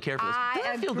 I don't really care for this.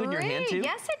 Doesn't it feel good in your hand too?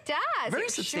 Yes, it does. Very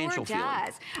substantial feeling.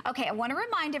 Okay, I want to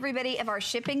remind everybody of our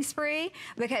shipping spree,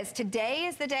 because today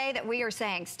is the day that we are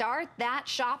saying start that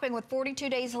shopping with 42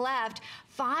 days left.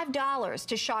 $5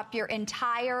 to shop your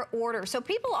entire order. So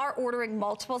people are ordering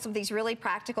multiples of these really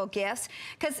practical gifts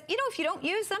because, you know, if you don't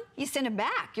use them, you send them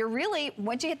back. You're really,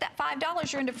 once you hit that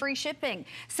 $5, you're into free shipping.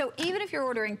 So even if you're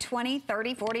ordering 20,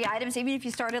 30, 40 items, even if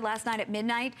you started last night at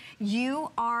midnight,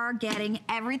 you are getting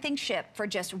everything shipped for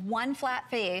just one flat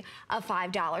fee of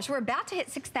 $5. We're about to hit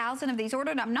 6,000 of these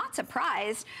ordered. I'm not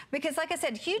surprised because, like I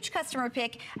said, huge customer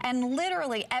pick, and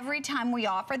literally every time we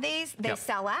offer these, they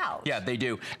sell out. Yeah, they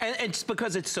do. And it's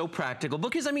because it's so practical.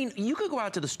 Because, I mean, you could go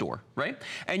out to the store, right?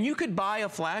 And you could buy a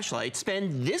flashlight,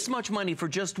 spend this much money for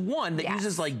just one that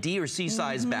uses like D or C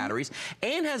size batteries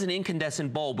and has an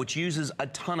incandescent bulb, which uses a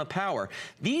ton of power.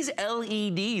 These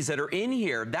LEDs that are in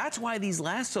here, that's why these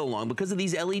last so long, because of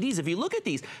these LEDs. If you look at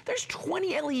these, there's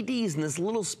 20 LEDs in this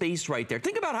little space right there.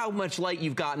 Think about how much light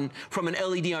you've gotten from an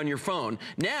LED on your phone.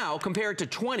 Now, compare it to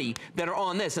 20 that are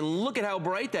on this, and look at how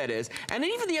bright that is. And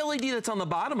even the LED that's on the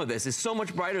bottom of this is so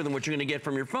much brighter than what you're going to get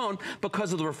from your phone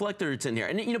because of the reflector that's in here.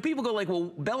 And, you know, people go like,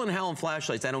 well, Bell & Howell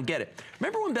flashlights, I don't get it.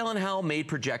 Remember when Bell & Howell made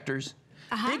projectors?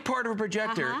 Big part of a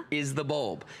projector is the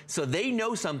bulb. So they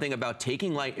know something about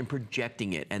taking light and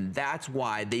projecting it, and that's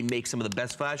why they make some of the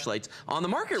best flashlights on the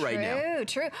market right now.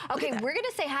 True. Okay, we're going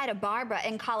to say hi to Barbara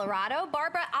in Colorado.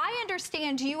 Barbara, I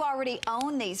understand you already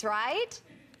own these, right?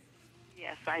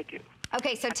 Yes, I do.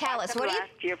 Okay, so tell us, what do you...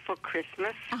 last year for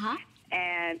Christmas,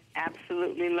 and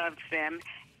absolutely loved them.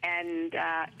 And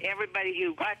everybody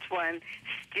who got one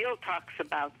still talks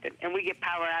about them. And we get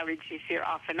power outages here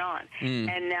off and on.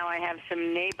 And now I have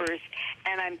some neighbors,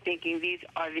 and I'm thinking these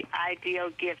are the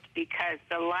ideal gift because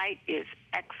the light is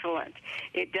excellent.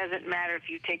 It doesn't matter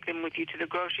if you take them with you to the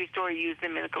grocery store, use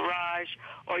them in the garage,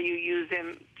 or you use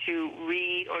them to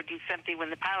read or do something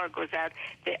when the power goes out.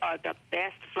 They are the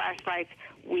best flashlights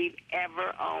we've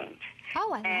ever owned.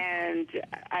 And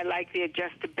I like the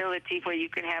adjustability where you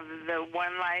can have the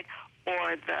one light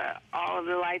or all of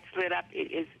the lights lit up.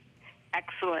 It is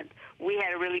excellent. We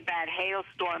had a really bad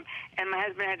hailstorm, and my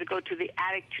husband had to go to the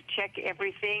attic to check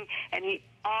everything, and he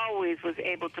always was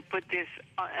able to put this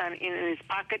in his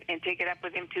pocket and take it up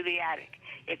with him to the attic.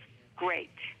 It's great.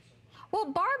 Well,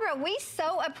 Barbara, we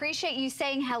so appreciate you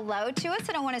saying hello to us,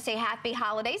 and I want to say happy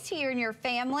holidays to you and your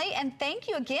family, and thank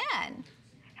you again.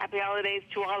 Happy holidays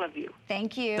to all of you.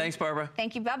 Thank you. Thanks, Barbara.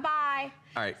 Thank you. Bye-bye.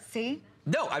 All right. See?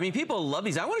 No, I mean, people love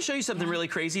these. I want to show you something really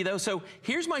crazy, though. So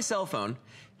here's my cell phone.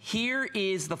 Here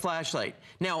is the flashlight.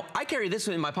 Now, I carry this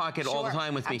in my pocket all the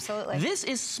time with me. Absolutely. This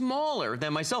is smaller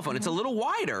than my cell phone. It's a little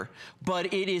wider,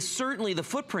 but it is certainly, the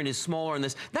footprint is smaller in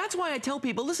this. That's why I tell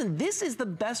people, listen, this is the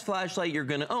best flashlight you're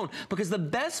going to own, because the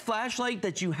best flashlight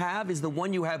that you have is the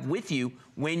one you have with you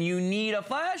when you need a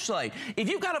flashlight. If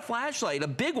you've got a flashlight, a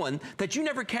big one, that you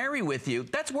never carry with you,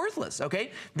 that's worthless,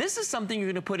 okay? This is something you're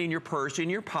gonna put in your purse, in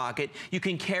your pocket. You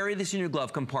can carry this in your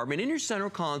glove compartment, in your center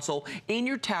console, in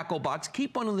your tackle box.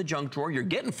 Keep one in the junk drawer. You're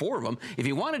getting 4 of them. If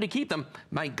you wanted to keep them,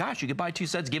 my gosh, you could buy 2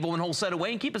 sets, give 1 whole set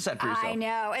away, and keep a set for yourself. I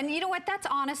know. And you know what? That's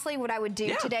honestly what I would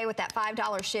do today with that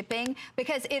 $5 shipping,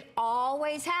 because it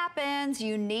always happens.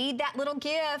 You need that little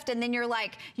gift, and then you're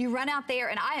like, you run out there,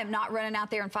 and I am not running out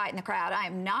there and fighting the crowd. I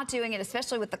am not doing it,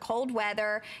 especially with the cold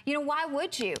weather. You know, why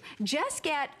would you? Just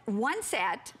get 1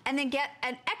 set and then get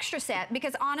an extra set,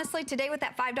 because honestly, today with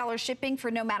that $5 shipping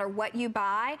for no matter what you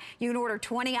buy, you can order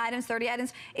 20 items, 30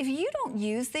 items. If you don't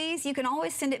use these, you can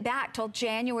always send it back till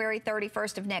January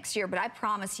 31st of next year, but I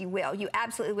promise you will. You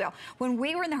absolutely will. When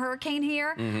we were in the hurricane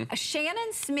here,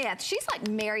 Shannon Smith, she's like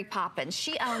Mary Poppins.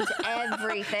 She owns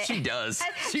everything. She does.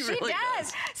 She really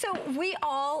does. So we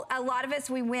all, a lot of us,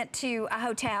 we went to a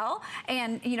hotel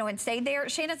and, you know, and stayed there.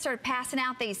 Shannon started passing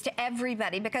out these to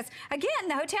everybody because, again,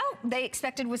 the hotel they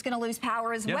expected was going to lose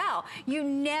power as well. You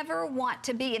never want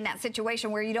to be in that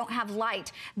situation where you don't have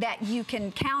light that you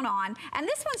can count on. And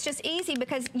this one's just easy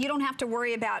because you don't have to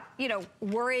worry about, you know,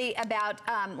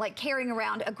 like carrying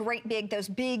around a great big, those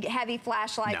big heavy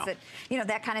flashlights that, you know,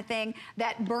 that kind of thing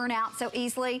that burn out so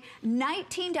easily.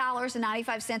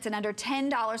 $19.95 and under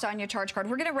 $10 on your charge card.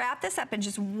 We're going to wrap this up in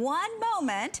just one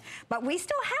moment, but we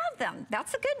still have them.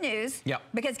 That's the good news.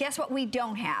 Because guess what we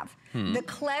don't have? The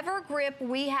Clever Grip,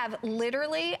 we have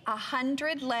literally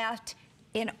 100 left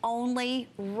in only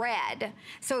red.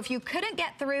 So if you couldn't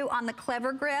get through on the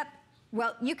Clever Grip,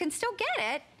 well, you can still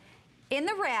get it in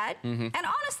the red. And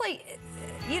honestly,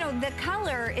 you know, the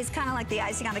color is kind of like the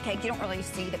icing on the cake. You don't really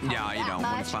see the color you don't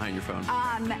when it's behind your phone.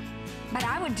 But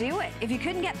I would do it. If you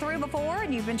couldn't get through before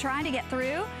and you've been trying to get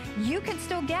through, you can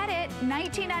still get it.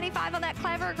 $19.95 on that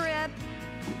Clever Grip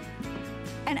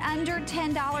and under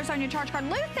 $10 on your charge card.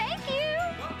 Lou, thank you.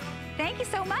 Thank you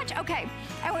so much. Okay,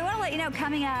 and we want to let you know,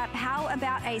 coming up, how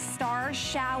about a star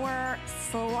shower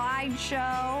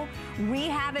slideshow? We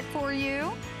have it for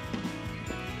you,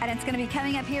 and it's going to be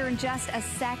coming up here in just a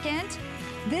second.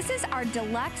 This is our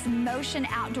deluxe motion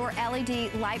outdoor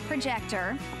LED light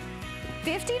projector.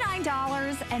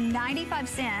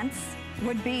 $59.95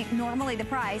 would be normally the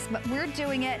price, but we're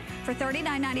doing it for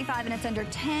 $39.95, and it's under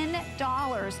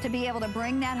 $10 to be able to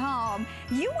bring that home.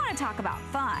 You want to talk about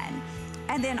fun.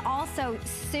 And then also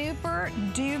super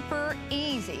duper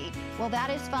easy. Well, that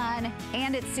is fun,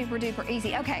 and it's super duper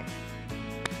easy. Okay.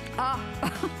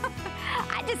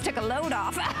 I just took a load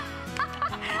off.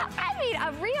 I mean,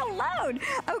 a real load.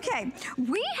 Okay,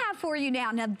 we have for you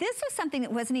now. Now, this was something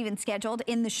that wasn't even scheduled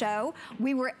in the show.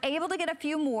 We were able to get a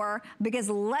few more because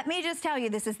let me just tell you,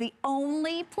 this is the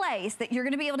only place that you're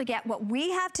going to be able to get what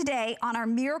we have today on our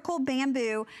Miracle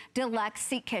Bamboo Deluxe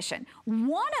Seat Cushion.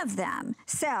 One of them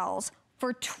sells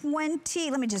for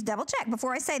let me just double check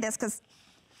before I say this, because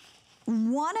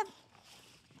one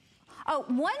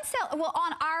well,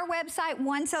 on our website,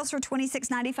 one sells for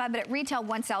 $26.95, but at retail,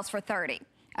 one sells for $30.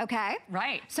 Okay?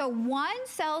 Right. So one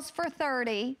sells for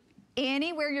 $30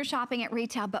 anywhere you're shopping at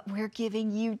retail, but we're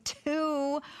giving you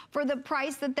 2 for the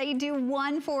price that they do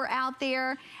 1 for out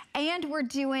there. And we're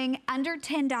doing under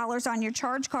 $10 on your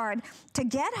charge card to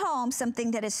get home something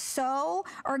that is so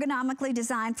ergonomically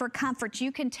designed for comfort.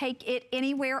 You can take it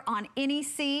anywhere on any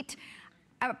seat.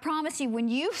 I promise you, when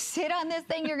you sit on this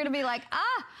thing, you're going to be like,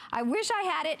 I wish I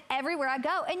had it everywhere I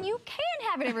go. And you can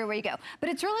have it everywhere you go. But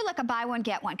it's really like a buy one,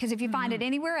 get one. Because if you find it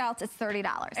anywhere else, it's $30.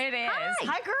 It is.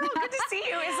 Hi, girl. Good to see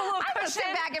you. It's a little cushion.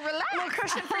 Sit back and relax. A little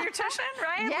cushion for your cushion,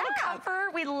 right? Yeah. A little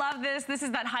comfort. We love this. This is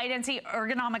that high-density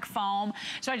ergonomic foam.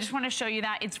 So I just want to show you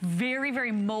that. It's very,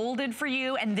 very molded for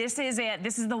you. And this is it.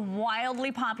 This is the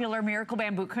wildly popular Miracle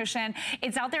Bamboo cushion.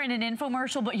 It's out there in an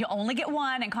infomercial, but you only get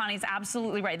one. And Connie's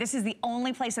absolutely right. This is the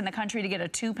only place in the country to get a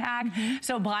 2-pack.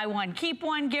 So buy one, keep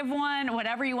one, give one,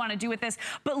 whatever you want to do with this.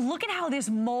 But look at how this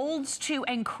molds to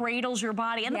and cradles your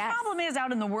body. And the problem is,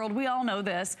 out in the world, we all know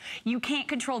this, you can't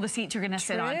control the seats you're going to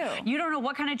sit on. You don't know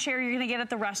what kind of chair you're going to get at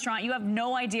the restaurant. You have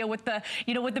no idea what the,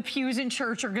 you know, what the pews in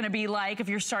church are going to be like if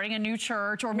you're starting a new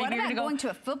church, or maybe you're going to go to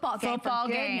a football game. For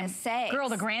goodness sakes. Girl,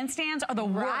 the grandstands are the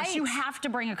worst. You have to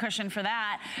bring a cushion for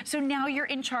that. So now you're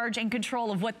in charge and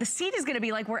control of what the seat is going to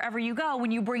be like wherever you go when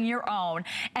you bring your own.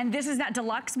 And this is that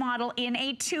deluxe model in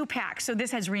a 2-pack. So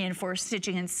this has reinforced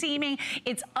stitching and seaming.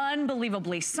 It's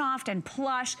unbelievably soft and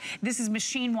plush. This is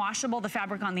machine washable, the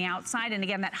fabric on the outside. And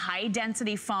again, that high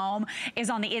density foam is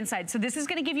on the inside. So this is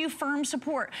going to give you firm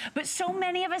support. But so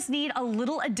many of us need a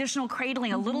little additional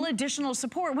cradling, a little additional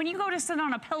support. When you go to sit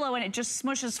on a pillow and it just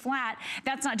smushes flat,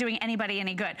 that's not doing anybody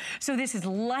any good. So this is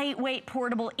lightweight,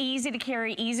 portable, easy to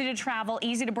carry, easy to travel,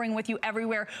 easy to bring with you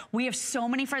everywhere. We have so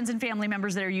many friends and family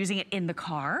members that are using it in the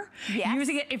car, Yes.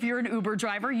 using it if you're an Uber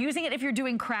driver, using it if you're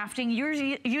doing crafting,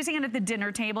 using it at the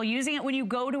dinner table, using it when you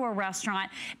go to a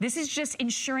restaurant. This is just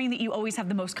ensuring that you always have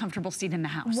the most comfortable seat in the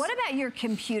house. What about your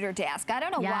computer desk? I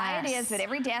don't know why it is, Yes. but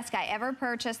every desk I ever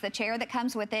purchased, the chair that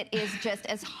comes with it is just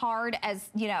as hard as,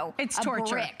 you know, it's a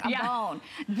torture. brick, a bone.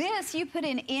 This you put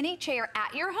in any chair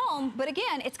at your home, but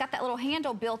again, it's got that little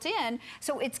handle built in,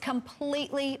 so it's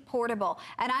completely portable.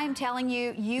 And I am telling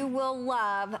you, you will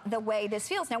love the way this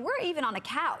feels. Now, we're even on a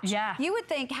couch. Yeah. You would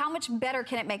think, how much better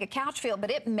can it make a couch feel? But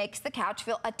it makes the couch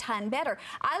feel a ton better.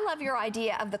 I love your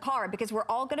idea of the car because we're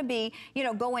all going to be, you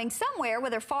know, going somewhere,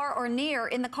 whether far or near,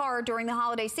 in the car during the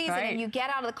holiday season, Right. and you get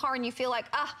out of the car and you feel like,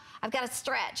 ah, I've got to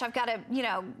stretch. I've got to, you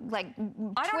know, like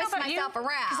twist myself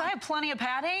around. Because I have plenty of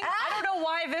padding. I don't know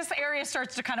why this area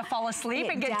starts to kind of fall asleep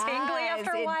and get tingly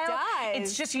after a while.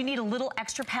 It's just you need a little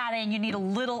extra padding. You need a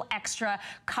little extra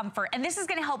comfort. And this is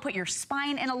going to help put your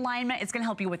spine in alignment. It's going to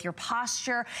help you with your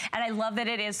posture. And I love that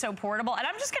it is so portable. And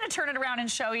I'm just going to turn it around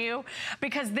and show you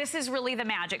because this is really the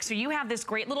magic. So you have this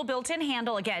great little built-in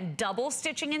handle. Again, double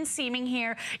stitching and seaming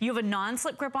here. You have a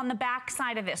non-slip grip on the back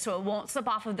side of this so it won't slip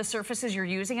off of the surfaces you're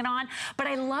using it on. But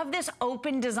I love this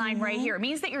open design right here. It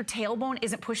means that your tailbone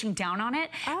isn't pushing down on it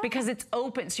because it's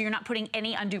open, so you're not putting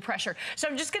any undue pressure. So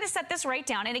I'm just going to set this right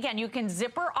down. And again, you can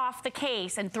zipper off the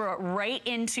case and throw it right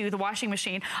into the washing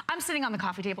machine. I'm sitting on the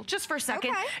coffee table just for a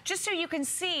second, just so you can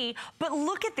see. But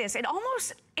look at this. It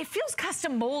almost, it feels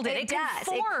custom molded. It does.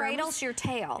 It cradles your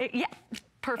tail. Yeah.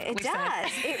 Perfectly It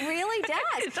does. It really does.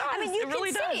 It does. I mean, you It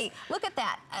really can see. does. Look at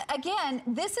that. Again,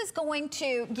 this is going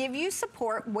to give you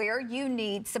support where you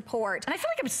need support. And I feel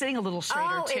like I'm sitting a little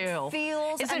straighter too. It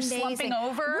feels amazing. Is there slumping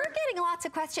over? We're getting lots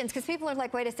of questions because people are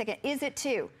like, wait a second, is it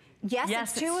two? Yes,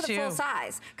 it's two of the full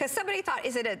size. Because somebody thought,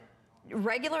 is it a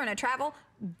regular and a travel?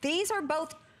 These are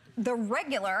both the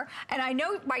regular, and I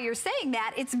know why you're saying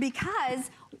that. It's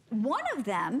because one of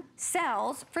them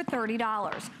sells for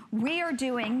 $30. We are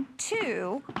doing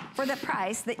two for the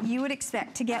price that you would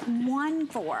expect to get one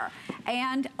for.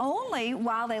 And only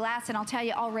while they last, and I'll tell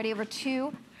you already over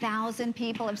 2,000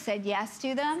 people have said yes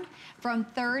to them, from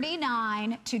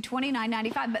 $39 to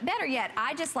 $29.95. But better yet,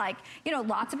 I just like, you know,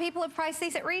 lots of people have priced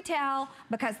these at retail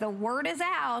because the word is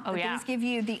out that these give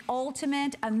you the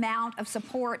ultimate amount of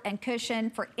support and cushion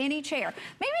for any chair.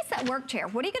 Maybe it's that work chair.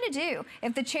 What are you going to do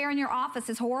if the chair in your office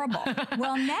is horrible?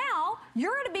 Well, now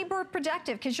you're going to be more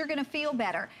productive because you're going to feel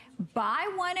better. Buy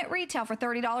one at retail for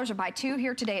 $30 or buy two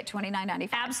here today at $29.95.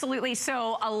 Absolutely.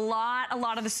 So a lot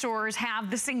of the stores have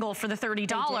the single for the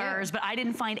 $30, but I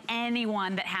didn't find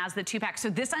anyone that has the two-pack. So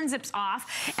this unzips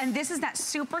off, and this is that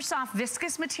super soft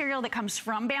viscous material that comes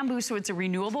from bamboo, so it's a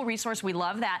renewable resource. We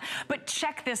love that. But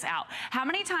check this out. How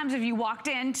many times have you walked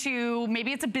into,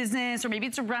 maybe it's a business or maybe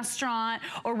it's a restaurant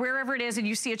or wherever it is, and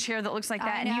you see a chair that looks like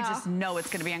that and you just know it's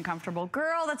going to be uncomfortable?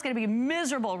 Girl, that's going to be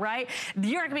miserable, right?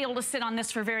 You're not going to be able to sit on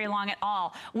this for very long at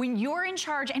all. When you're in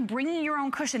charge and bringing your own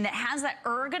cushion that has that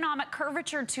ergonomic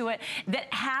curvature to it,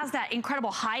 that has that incredible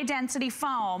high density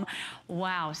foam,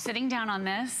 wow, sitting down on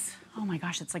this, oh my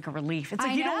gosh, it's like a relief. It's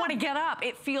like you don't want to get up.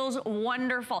 It feels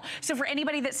wonderful. So for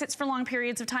anybody that sits for long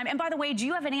periods of time, and by the way, do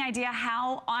you have any idea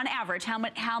how, on average, how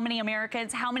many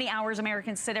hours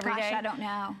Americans sit every day? Gosh, I don't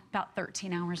know. About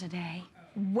 13 hours a day.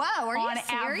 Whoa, are you serious?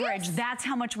 On average, that's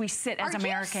how much we sit as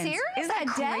Americans. Are you serious? Isn't that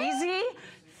crazy?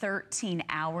 13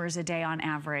 hours a day on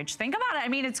average. Think about it. I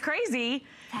mean, it's crazy.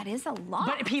 That is a lot.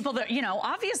 But people that, you know,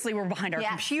 obviously we're behind our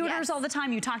computers all the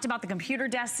time. You talked about the computer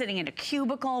desk sitting in a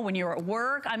cubicle when you're at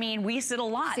work. I mean, we sit a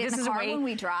lot. Sit in the car when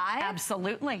we drive?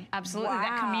 Absolutely. Absolutely.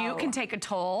 That commute can take a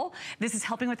toll. This is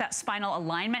helping with that spinal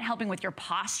alignment, helping with your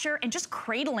posture, and just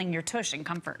cradling your tush in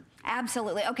comfort.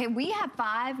 Absolutely. Okay, we have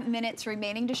 5 minutes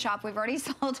remaining to shop. We've already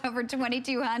sold over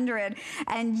 2,200,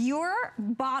 and your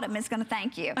bottom is going to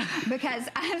thank you because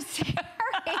I'm serious.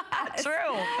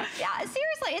 True. Yeah,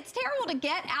 seriously, it's terrible to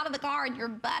get out of the car and your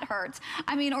butt hurts.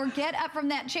 I mean, or get up from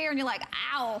that chair and you're like,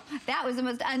 ow, that was the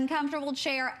most uncomfortable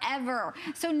chair ever.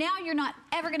 So now you're not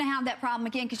ever going to have that problem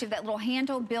again because you have that little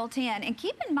handle built in. And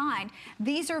keep in mind,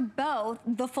 these are both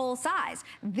the full size.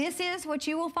 This is what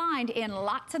you will find in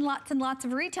lots and lots and lots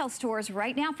of retail stores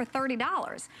right now for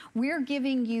 $30. We're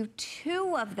giving you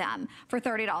two of them for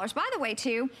 $30. By the way,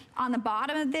 too, on the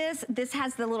bottom of this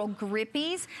has the little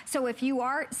grippies. So if you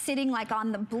are sitting like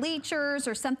on the bleachers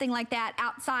or something like that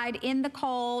outside in the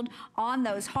cold, on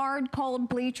those hard cold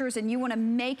bleachers, and you want to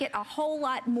make it a whole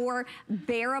lot more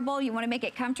bearable, you want to make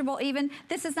it comfortable even,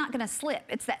 this is not going to slip.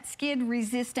 It's that skid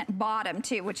resistant bottom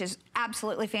too, which is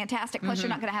absolutely fantastic. Plus you're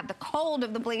not going to have the cold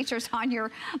of the bleachers on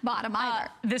your bottom either.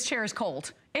 This chair is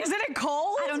cold. Isn't it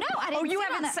cold? I don't know. I didn't you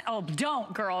sit haven't. on it. Oh,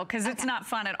 don't, girl, because it's not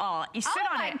fun at all. You sit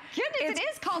on it. Oh my goodness, it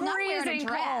is cold. Not wearing a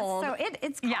dress, cold. so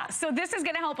it's cold. Yeah, so this is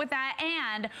going to help with that.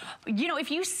 And you know,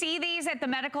 if you see these at the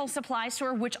medical supply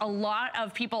store, which a lot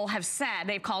of people have said,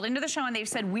 they've called into the show and they've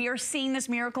said we are seeing this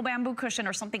miracle bamboo cushion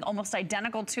or something almost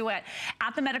identical to it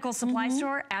at the medical supply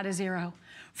store at a $0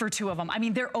 for 2 of them. I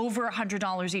mean, they're over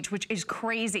 $100 each, which is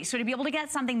crazy. So to be able to get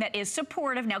something that is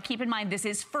supportive, now keep in mind, this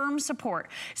is firm support.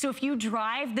 So if you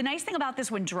drive, the nice thing about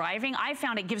this when driving, I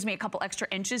found it gives me a couple extra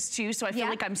inches too, so I feel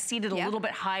like I'm seated a little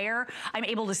bit higher. I'm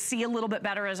able to see a little bit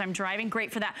better as I'm driving.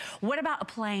 Great for that. What about a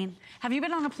plane? Have you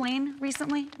been on a plane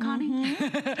recently, Connie?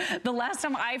 The last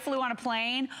time I flew on a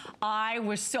plane, I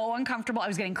was so uncomfortable. I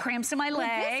was getting cramps in my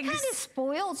legs. This kind of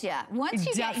spoils you. Once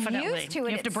you get used to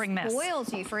it, it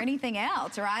spoils you for anything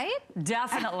else, right?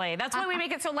 Definitely. That's why we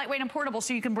make it so lightweight and portable,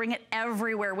 so you can bring it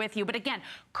everywhere with you. But again,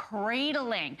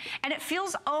 cradling. And it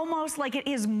feels almost like it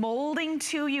is molding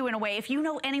to you in a way. If you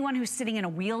know anyone who's sitting in a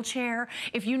wheelchair,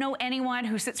 if you know anyone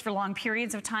who sits for long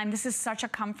periods of time, this is such a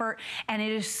comfort, and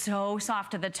it is so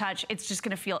soft to the touch. It's just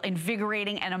gonna feel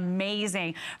invigorating and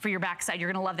amazing for your backside.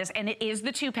 You're gonna love this. And it is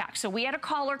the 2-pack. So we had a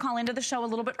caller call into the show a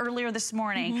little bit earlier this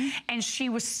morning, and she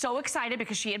was so excited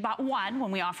because she had bought one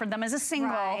when we offered them as a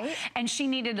single, and she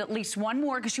needed at least one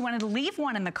more because she wanted to leave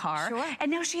one in the car. And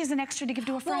now she has an extra to give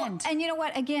to a friend. Well, and you know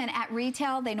what? Again, at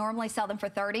retail, they normally sell them for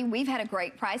 $30. We've had a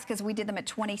great price because we did them at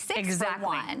 $26 for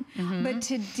one. But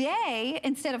today,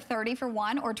 instead of $30 for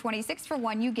one or $26 for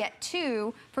one, you get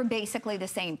 2 for basically the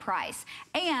same price.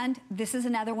 And this is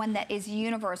another one that is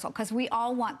universal because we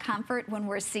all want comfort when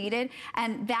we're seated.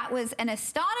 And that was an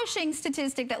astonishing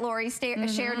statistic that Lori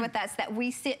shared with us, that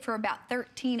we sit for about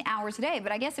 13 hours a day.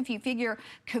 But I guess if you figure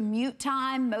commute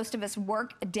time, most of us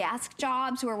work desk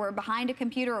jobs where we're behind a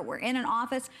computer or we're in an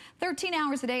office. 13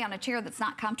 hours a day on a chair that's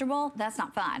not comfortable, that's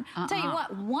not fun. I'll tell you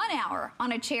what, 1 hour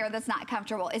on a chair that's not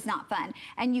comfortable is not fun.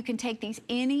 And you can take these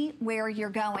anywhere you're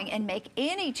going and make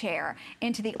any chair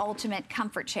into the ultimate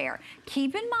comfort chair.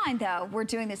 Keep in mind though, we're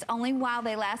doing this only while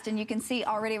they last, and you can see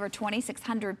already over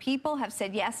 2,600 people have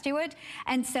said yes to it.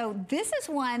 And so this is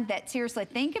one that, seriously,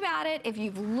 think about it. If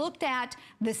you've looked at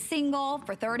the single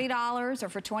for $30 or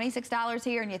for $26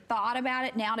 here and you thought about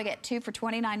it, now to get 2 for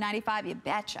 $29.95, you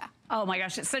betcha. Oh my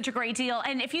gosh, it's such a great deal.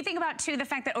 And if you think about too, the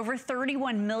fact that over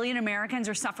 31 million Americans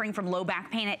are suffering from low back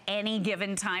pain at any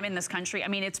given time in this country, I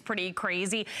mean, it's pretty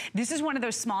crazy. This is one of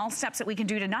those small steps that we can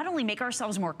do to not only make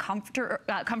ourselves more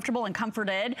comfortable and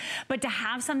comforted, but to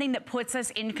have something that puts us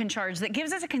in charge, that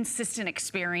gives us a consistent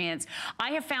experience.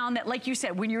 I have found that, like you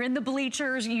said, when you're in the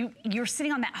bleachers, you're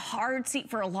sitting on that hard seat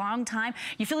for a long time,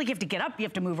 you feel like you have to get up, you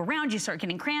have to move around, you start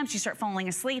getting cramps, you start falling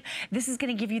asleep. This is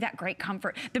gonna give you that great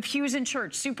comfort. The pews in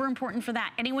church, super important for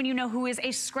that. Anyone you know who is a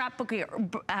scrapbooker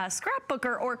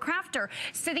or crafter,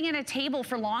 sitting at a table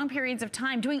for long periods of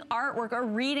time, doing artwork or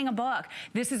reading a book,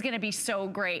 this is gonna be so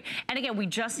great. And again, we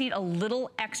just need a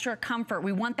little extra comfort.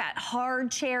 We want that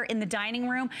hard chair in the dining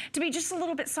room to be just a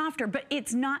little bit softer, but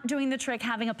it's not doing the trick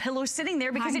having a pillow sitting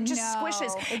there because it just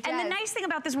squishes. And the nice thing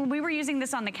about this, when we were using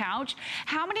this on the couch,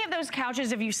 how many of those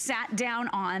couches have you sat down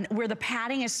on where the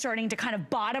padding is starting to kind of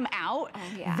bottom out?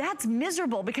 That's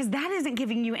miserable because that isn't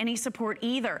giving you any support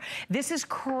either. This is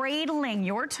cradling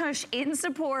your tush in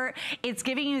support. It's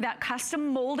giving you that custom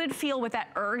molded feel with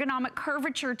that ergonomic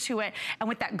curvature to it, and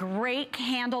with that great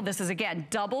handle. This is, again,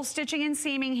 double stitching and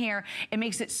seaming here. It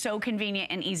makes it so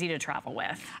convenient and easy to travel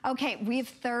with. Okay, we have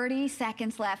 30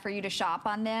 seconds left for you to shop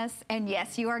on this, and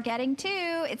yes, you are getting 2.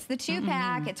 It's the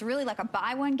 2-pack. It's really like a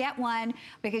buy one, get one,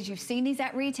 because you've seen these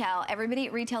at retail. Everybody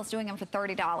at retail is doing them for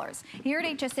 $30. Here at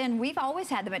HSN, we've always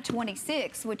had them at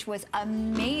 $26, which was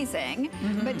amazing.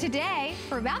 But today,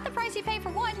 for about the price you pay for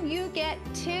one, you get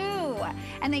 2.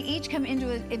 And they each come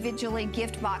individually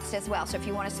gift boxed as well. So if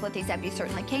you want to split these up, you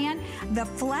certainly can. The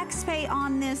flex pay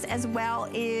on this as well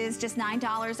is just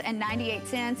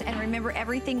 $9.98. And remember,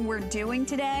 everything we're doing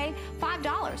today,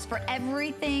 $5 for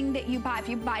everything that you buy. If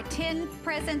you buy 10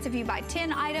 presents, if you buy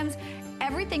 10 items,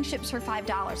 everything ships for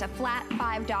 $5, a flat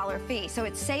 $5 fee. So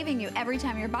it's saving you every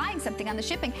time you're buying something on the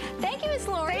shipping. Thank you, Ms.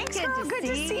 Lori. Thanks, girl. Good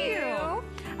to see you.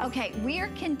 Okay, we are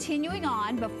continuing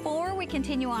on. Before we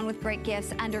continue on with great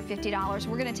gifts under $50,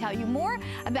 we're going to tell you more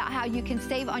about how you can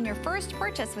save on your first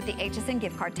purchase with the HSN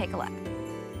gift card. Take a look.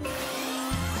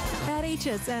 At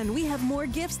HSN, we have more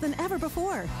gifts than ever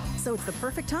before. So it's the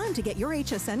perfect time to get your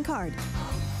HSN card.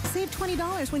 Save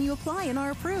 $20 when you apply and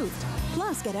are approved.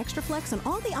 Plus, get extra flex on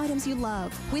all the items you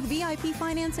love with VIP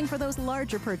financing for those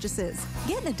larger purchases.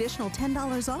 Get an additional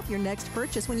 $10 off your next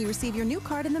purchase when you receive your new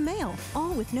card in the mail,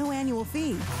 all with no annual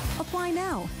fee. Apply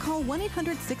now. Call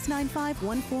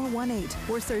 1-800-695-1418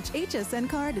 or search HSN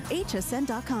card at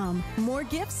hsn.com. More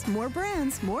gifts, more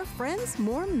brands, more friends,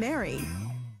 more merry.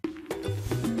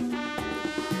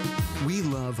 We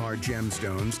love our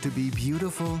gemstones to be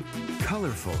beautiful,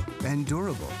 colorful, and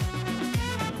durable.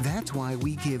 That's why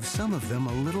we give some of them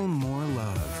a little more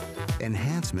love.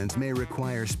 Enhancements may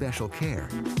require special care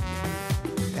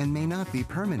and may not be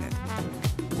permanent,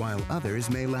 while others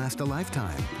may last a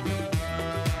lifetime.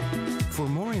 For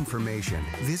more information,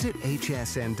 visit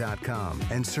hsn.com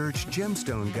and search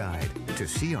Gemstone Guide to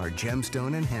see our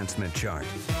gemstone enhancement chart.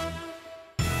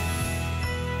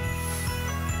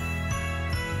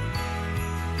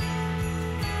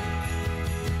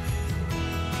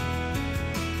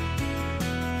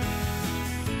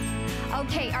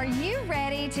 Okay, are you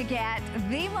ready to get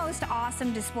the most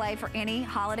awesome display for any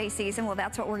holiday season? Well,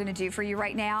 that's what we're gonna do for you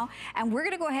right now. And we're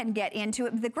gonna go ahead and get into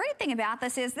it. The great thing about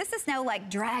this is no like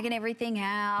dragging everything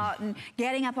out and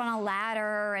getting up on a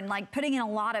ladder and like putting in a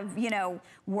lot of,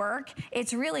 work.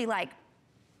 It's really like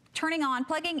turning on,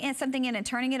 plugging in something in and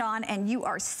turning it on, and you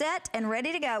are set and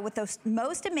ready to go with the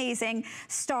most amazing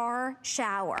star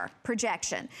shower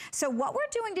projection. So what we're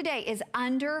doing today is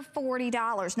under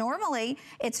 $40. Normally,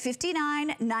 it's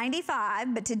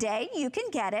 $59.95, but today you can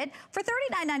get it for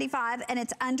 $39.95, and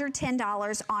it's under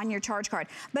 $10 on your charge card.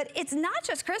 But it's not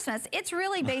just Christmas, it's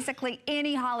really basically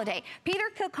any holiday. Peter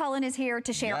Kilcullen is here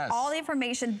to share all the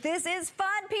information. This is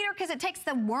fun, Peter, because it takes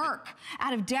the work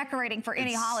out of decorating for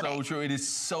any holiday. So true, it is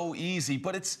so easy,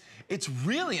 but it's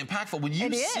really impactful when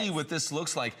you see what this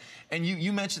looks like. And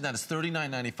you mentioned that it's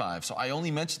 $39.95. So I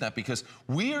only mentioned that because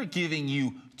we are giving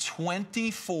you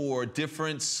 24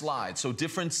 different slides, so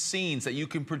different scenes that you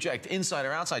can project inside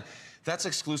or outside. That's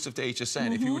exclusive to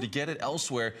HSN. If you were to get it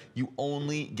elsewhere, you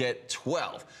only get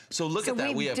 12. So look at that.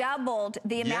 So we've doubled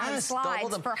the amount of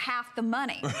slides for half the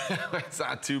money. It's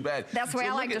not too bad. That's the way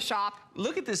I like to shop.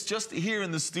 Look at this just here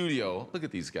in the studio. Look at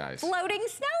these guys. Floating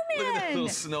snowmen. Look at that little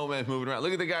snowman moving around.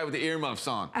 Look at the guy with the earmuffs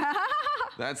on.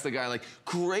 That's the guy. Like,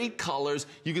 great colors.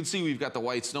 You can see we've got the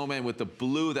white snowman with the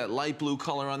blue, that light blue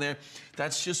color on there.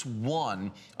 That's just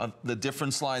one of the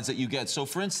different slides that you get. So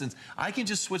for instance, I can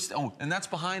just switch, and that's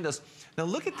behind us. Now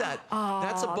look at that.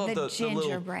 That's above the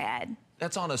gingerbread.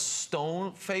 That's on a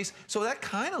stone face. So that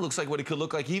kind of looks like what it could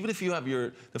look like, even if you have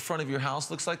the front of your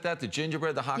house looks like that, the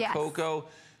gingerbread, the hot cocoa.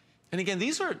 And again,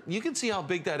 these are, you can see how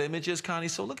big that image is, Connie.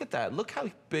 So look at that. Look how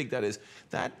big that is.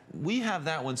 We have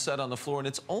that one set on the floor, and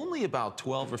it's only about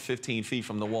 12 or 15 feet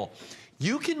from the wall.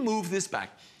 You can move this back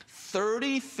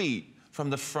 30 feet from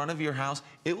the front of your house.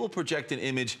 It will project an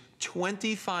image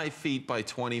 25 feet by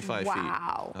 25 feet.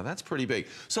 Wow. Now that's pretty big.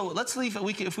 So let's leave,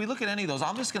 if we look at any of those,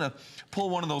 I'm just gonna pull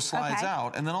one of those slides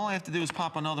out, and then all I have to do is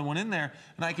pop another one in there,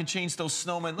 and I can change those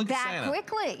snowmen. Look at Santa. That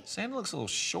quickly. Santa looks a little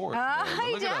short. Look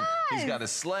at him. He's got a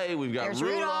sleigh, we've got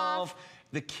Rudolph.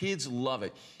 The kids love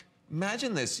it.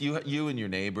 Imagine this, you and your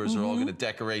neighbors are all gonna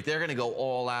decorate. They're gonna go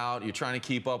all out. You're trying to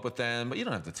keep up with them, but you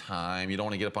don't have the time. You don't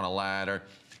wanna get up on a ladder.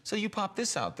 So you pop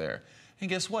this out there. And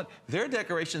guess what? Their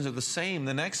decorations are the same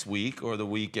the next week or the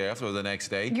week after or the next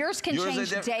day. Yours can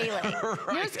change daily. Right,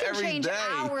 yours can change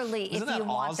hourly if you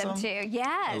want them to.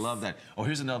 Yes. I love that. Oh,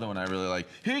 here's another one I really like.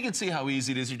 Here you can see how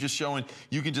easy it is. You're just showing,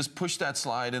 you can just push that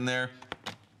slide in there.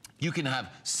 You can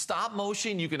have stop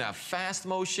motion, you can have fast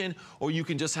motion, or you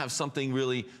can just have something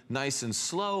really nice and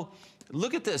slow.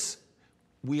 Look at this.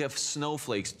 We have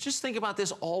snowflakes. Just think about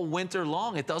this all winter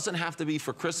long. It doesn't have to be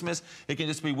for Christmas. It can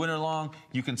just be winter long.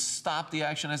 You can stop the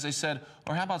action, as I said.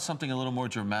 Or how about something a little more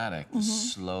dramatic?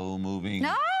 Slow moving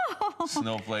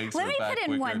snowflakes. Let me put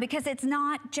in one because it's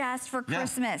not just for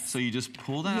Christmas. So you just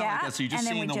pull that out like that. So you're just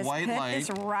seeing the white light. And then we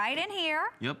just put this right in here.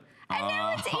 Yep. And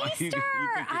now it's Easter.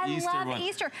 I love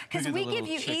Easter because we give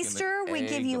you Easter, we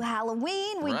give you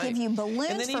Halloween, we give you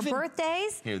balloons for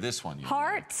birthdays. Here, this one.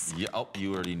 Hearts. Yeah, oh,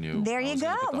 you already knew. There you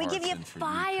go. We give you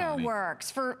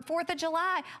fireworks for 4th of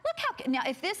July. Look how, now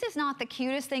if this is not the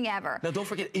cutest thing ever. Now don't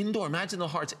forget indoor. Imagine the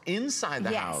hearts inside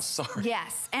the house. Sorry.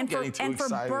 Yes, and for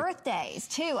birthdays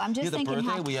too. I'm just thinking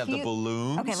how cute. We have the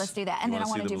balloons. Okay, let's do that. And then I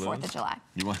want to do 4th of July.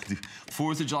 You want to do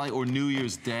 4th of July or New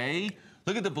Year's Day?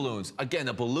 Look at the balloons. Again,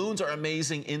 the balloons are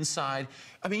amazing inside.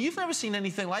 I mean, you've never seen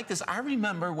anything like this. I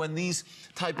remember when these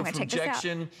type of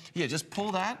projection, just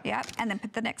pull that. Yep, and then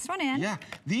put the next one in. Yeah,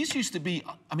 these used to be,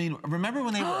 I mean, remember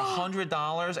when they were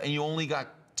 $100 and you only got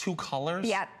 2 colors?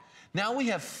 Yep. Now we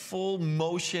have full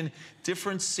motion,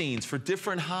 different scenes for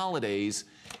different holidays.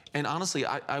 And honestly,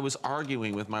 I was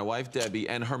arguing with my wife, Debbie,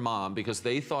 and her mom because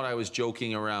they thought I was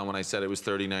joking around when I said it was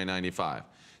 $39.95.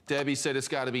 Debbie said it's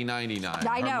got to be $99.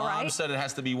 I know, her mom right? said it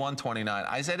has to be $129.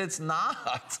 I said it's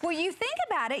not. Well, you think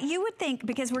about it, you would think,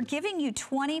 because we're giving you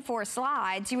 24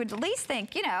 slides, you would at least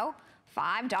think, you know,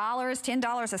 $5,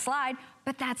 $10 a slide,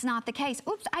 but that's not the case.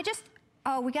 Oops,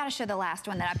 oh, we got to show the last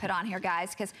one that I put on here,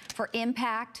 guys, because for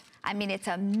impact, I mean, it's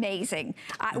amazing.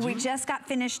 We just got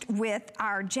finished with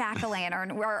our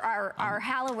jack-o'-lantern, or our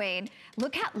Halloween.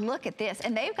 Look at this,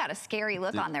 and they've got a scary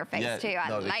look on their face, too.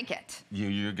 I like it.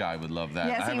 Your guy would love that.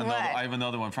 Yes, I have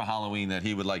another one for Halloween that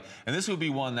he would like. And this would be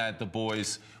one that the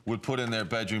boys would put in their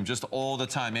bedroom just all the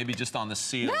time, maybe just on the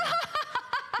ceiling.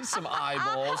 Just some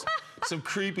eyeballs. Some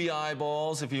creepy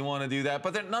eyeballs if you want to do that.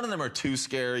 But none of them are too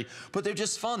scary, but they're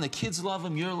just fun. The kids love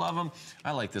them, you love them.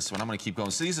 I like this one. I'm going to keep going.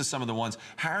 So these are some of the ones.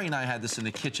 Harry and I had this in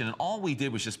the kitchen, and all we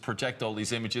did was just project all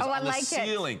these images on the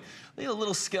ceiling. They had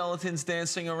little skeletons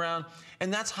dancing around,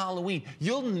 and that's Halloween.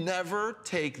 You'll never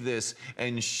take this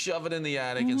and shove it in the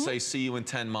attic and say, see you in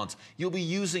 10 months. You'll be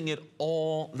using it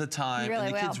all the time,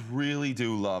 and the kids really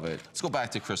do love it. Let's go back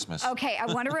to Christmas. Okay, I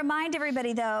want to remind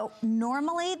everybody, though,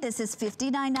 normally this is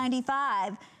 $59.95.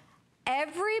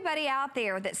 Everybody out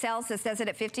there that sells this does it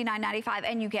at $59.95,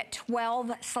 and you get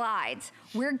 12 slides.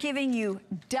 We're giving you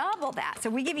double that. So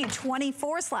we give you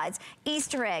 24 slides,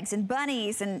 Easter eggs and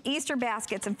bunnies and Easter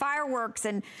baskets and fireworks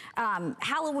and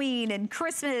Halloween and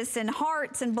Christmas and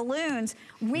hearts and balloons.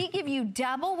 We give you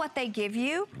double what they give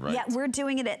you, yet we're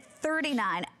doing it at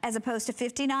 $39 as opposed to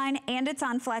 $59, and it's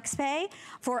on FlexPay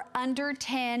for under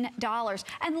 $10.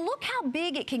 And look how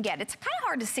big it can get. It's kind of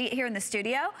hard to see it here in the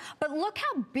studio, but look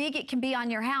how big it can be on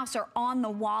your house or on the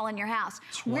wall in your house.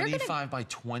 25 by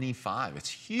 25. It's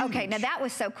huge. Okay, now that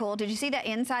was so cool. Did you see that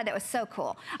inside? That was so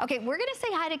cool. Okay, we're going to say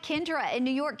hi to Kendra in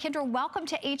New York. Kendra, welcome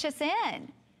to HSN.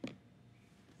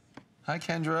 Hi,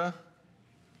 Kendra.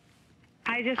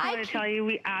 I just want to tell you,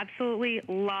 we absolutely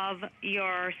love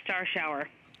your star shower.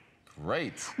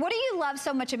 Great. What do you love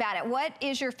so much about it? What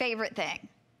is your favorite thing?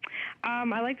 I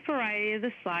like the variety of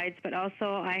the slides, but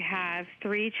also I have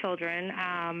 3 children,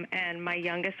 and my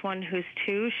youngest one, who's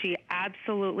 2, she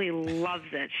absolutely loves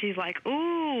it. She's like,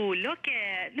 ooh, look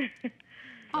it.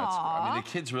 I mean, the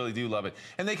kids really do love it.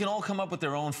 And they can all come up with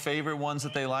their own favorite ones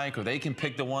that they like, or they can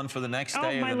pick the one for the next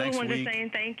day or the next week. My little ones are saying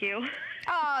thank you.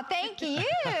 Oh, thank you.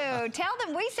 Tell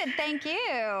them we said thank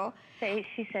you.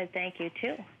 She said thank you,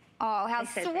 too. Oh, how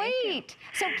sweet.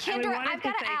 So, Kendra, I've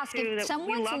got to ask, if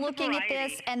someone's looking at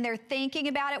this and they're thinking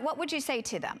about it, what would you say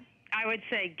to them? I would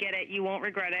say get it. You won't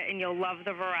regret it, and you'll love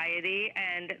the variety.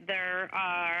 And there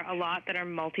are a lot that are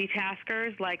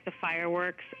multitaskers, like the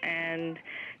fireworks and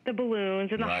the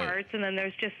balloons and the hearts, and then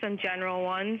there's just some general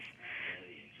ones.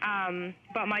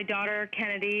 But my daughter,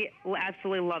 Kennedy,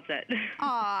 absolutely loves it.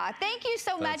 Aw, thank you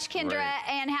so much, Kendra,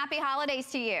 and happy holidays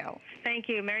to you. Thank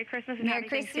you. Merry Christmas and Happy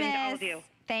Thanksgiving to all of you.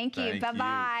 Thank you.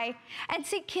 Bye-bye. And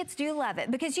see, kids do love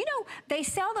it because, you know, they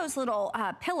sell those little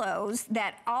pillows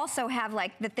that also have,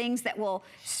 like, the things that will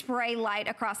spray light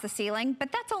across the ceiling, but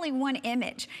that's only one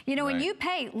image. You know, when you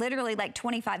pay literally like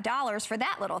 $25 for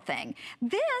that little thing.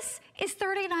 This is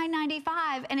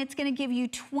 $39.95, and it's going to give you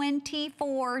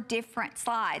 24 different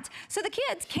slides. So the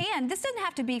kids can, this doesn't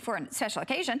have to be for a special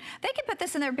occasion. They can put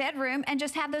this in their bedroom and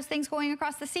just have those things going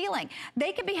across the ceiling.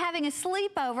 They could be having a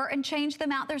sleepover and change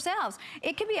them out themselves.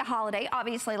 It could be a holiday,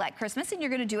 obviously, like Christmas, and you're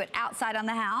going to do it outside on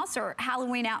the house, or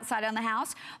Halloween outside on the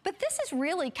house. But this is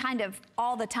really kind of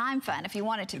all the time fun if you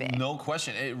want it to be. No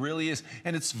question. It really is.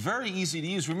 And it's very easy to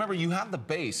use. Remember, you have the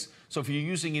base. So if you're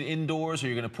using it indoors or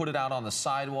you're going to put it out on the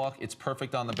sidewalk, it's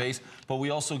perfect on the base. But we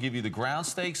also give you the ground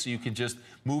stake, so you can just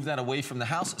move that away from the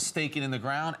house, stake it in the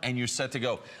ground, and you're set to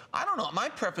go. I don't know. My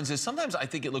preference is sometimes I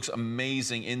think it looks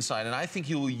amazing inside, and I think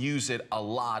you will use it a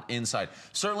lot inside.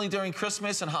 Certainly during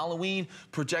Christmas and Halloween,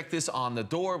 project this on the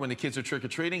door when the kids are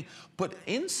trick-or-treating. But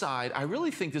inside, I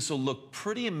really think this will look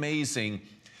pretty amazing.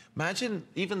 Imagine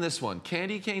even this one,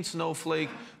 candy cane snowflake,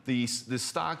 the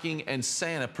stocking, and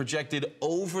Santa projected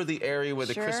over the area where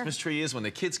the Christmas tree is when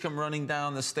the kids come running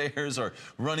down the stairs or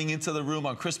running into the room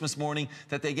on Christmas morning,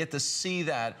 that they get to see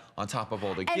that on top of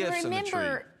all the gifts and the tree.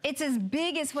 Remember, it's as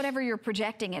big as whatever you're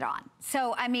projecting it on.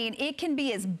 So, I mean, it can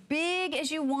be as big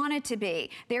as you want it to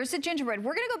be. There's the gingerbread.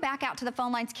 We're going to go back out to the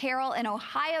phone lines. Carol in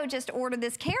Ohio just ordered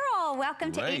this. Carol,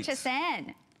 welcome to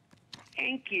HSN.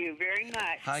 Thank you very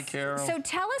much. Hi, Carol. So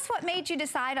tell us what made you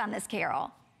decide on this,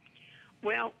 Carol.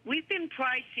 Well, we've been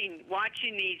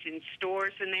watching these in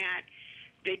stores and that.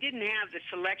 They didn't have the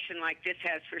selection like this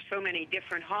has for so many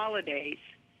different holidays.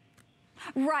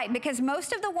 Right, because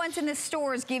most of the ones in the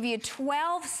stores give you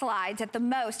 12 slides at the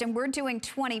most, and we're doing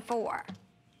 24.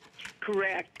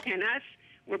 Correct. And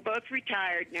we're both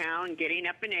retired now and getting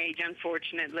up in age,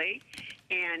 unfortunately.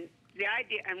 And the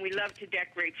idea, and we love to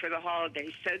decorate for the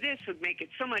holidays. So this would make it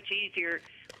so much easier.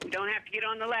 We don't have to get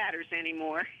on the ladders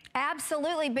anymore.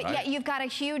 Absolutely, but yet you've got a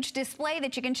huge display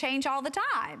that you can change all the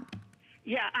time.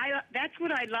 Yeah, that's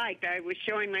what I liked. I was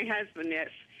showing my husband this,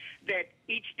 that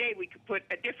each day we could put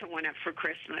a different one up for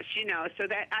Christmas, you know, so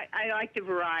that I like the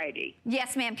variety.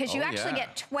 Yes, ma'am, because you actually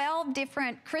get 12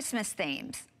 different Christmas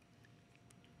themes.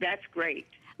 That's great.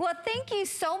 Well, thank you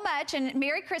so much, and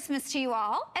Merry Christmas to you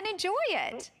all, and enjoy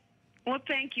it. Well,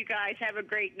 thank you, guys. Have a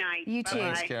great night. You too.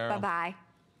 Thanks, Carol. Bye-bye.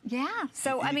 Yeah,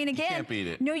 so I mean, again, you can't beat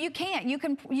it. No, you can't. You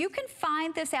can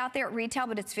find this out there at retail,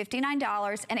 but it's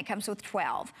 $59 and it comes with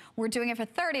 12. We're doing it for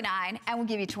 $39 and we'll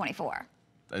give you 24.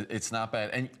 It's not bad,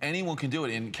 and anyone can do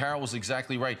it. And Carol was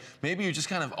exactly right. Maybe you're just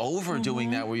kind of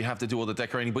overdoing that, where you have to do all the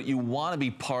decorating, but you want to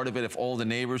be part of it. If all the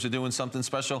neighbors are doing something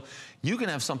special, you can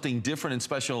have something different and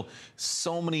special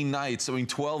so many nights, I mean,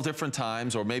 12 different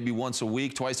times, or maybe once a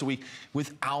week, twice a week,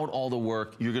 without all the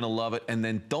work. You're going to love it. And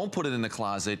then don't put it in the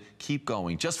closet. Keep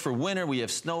going. Just for winter, we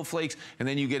have snowflakes, and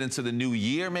then you get into the new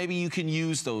year. Maybe you can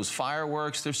use those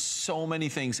fireworks. There's so many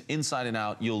things inside and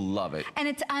out. You'll love it. And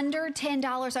it's under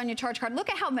 $10 on your charge card. Look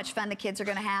at how much fun the kids are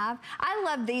going to have. I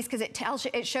love these because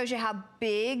it shows you how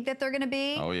big that they're going to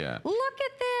be. Oh, yeah. Look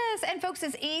at this. And folks,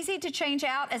 it's easy to change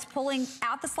out as pulling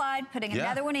out the slide, putting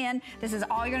another one in. This is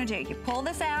all you're going to do. You pull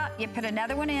this out, you put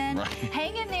another one in. Right.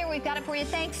 Hang in there. We've got it for you.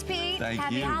 Thanks, Pete. Thank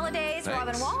Happy you. holidays. Thanks.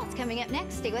 Robin Waltz coming up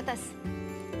next. Stay with us.